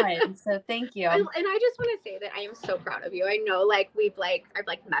you on. So thank you. And I just want to say that I am so proud of you. I know like I've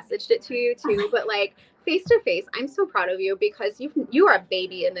like messaged it to you too, but like face to face, I'm so proud of you because you are a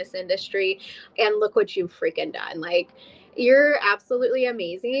baby in this industry and look what you've freaking done. Like you're absolutely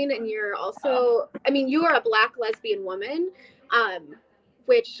amazing. And you're also, I mean, you are a Black lesbian woman,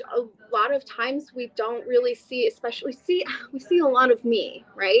 which a lot of times we don't really see, especially we see a lot of me,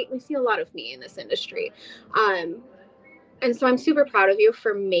 right? We see a lot of me in this industry. And so I'm super proud of you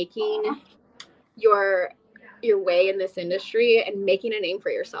for making your way in this industry and making a name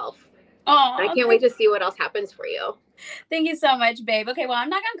for yourself. I can't wait to see what else happens for you. Thank you so much, babe. Okay, well, I'm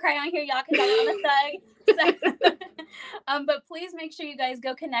not gonna cry on here, y'all, because I'm a thug. So, but please make sure you guys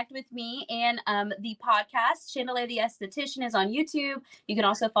go connect with me and the podcast. Chandelier the Esthetician is on YouTube. You can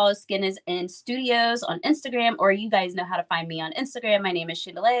also follow Skin is in Studios on Instagram, or you guys know how to find me on Instagram. My name is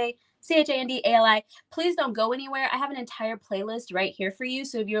Chandelier, Chandali. Please don't go anywhere. I have an entire playlist right here for you.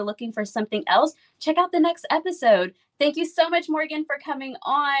 So if you're looking for something else, check out the next episode. Thank you so much, Morgan, for coming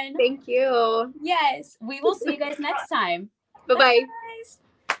on. Thank you. Yes, we will see you guys next time. Bye-bye. Bye, guys.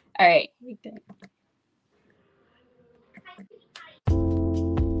 All right.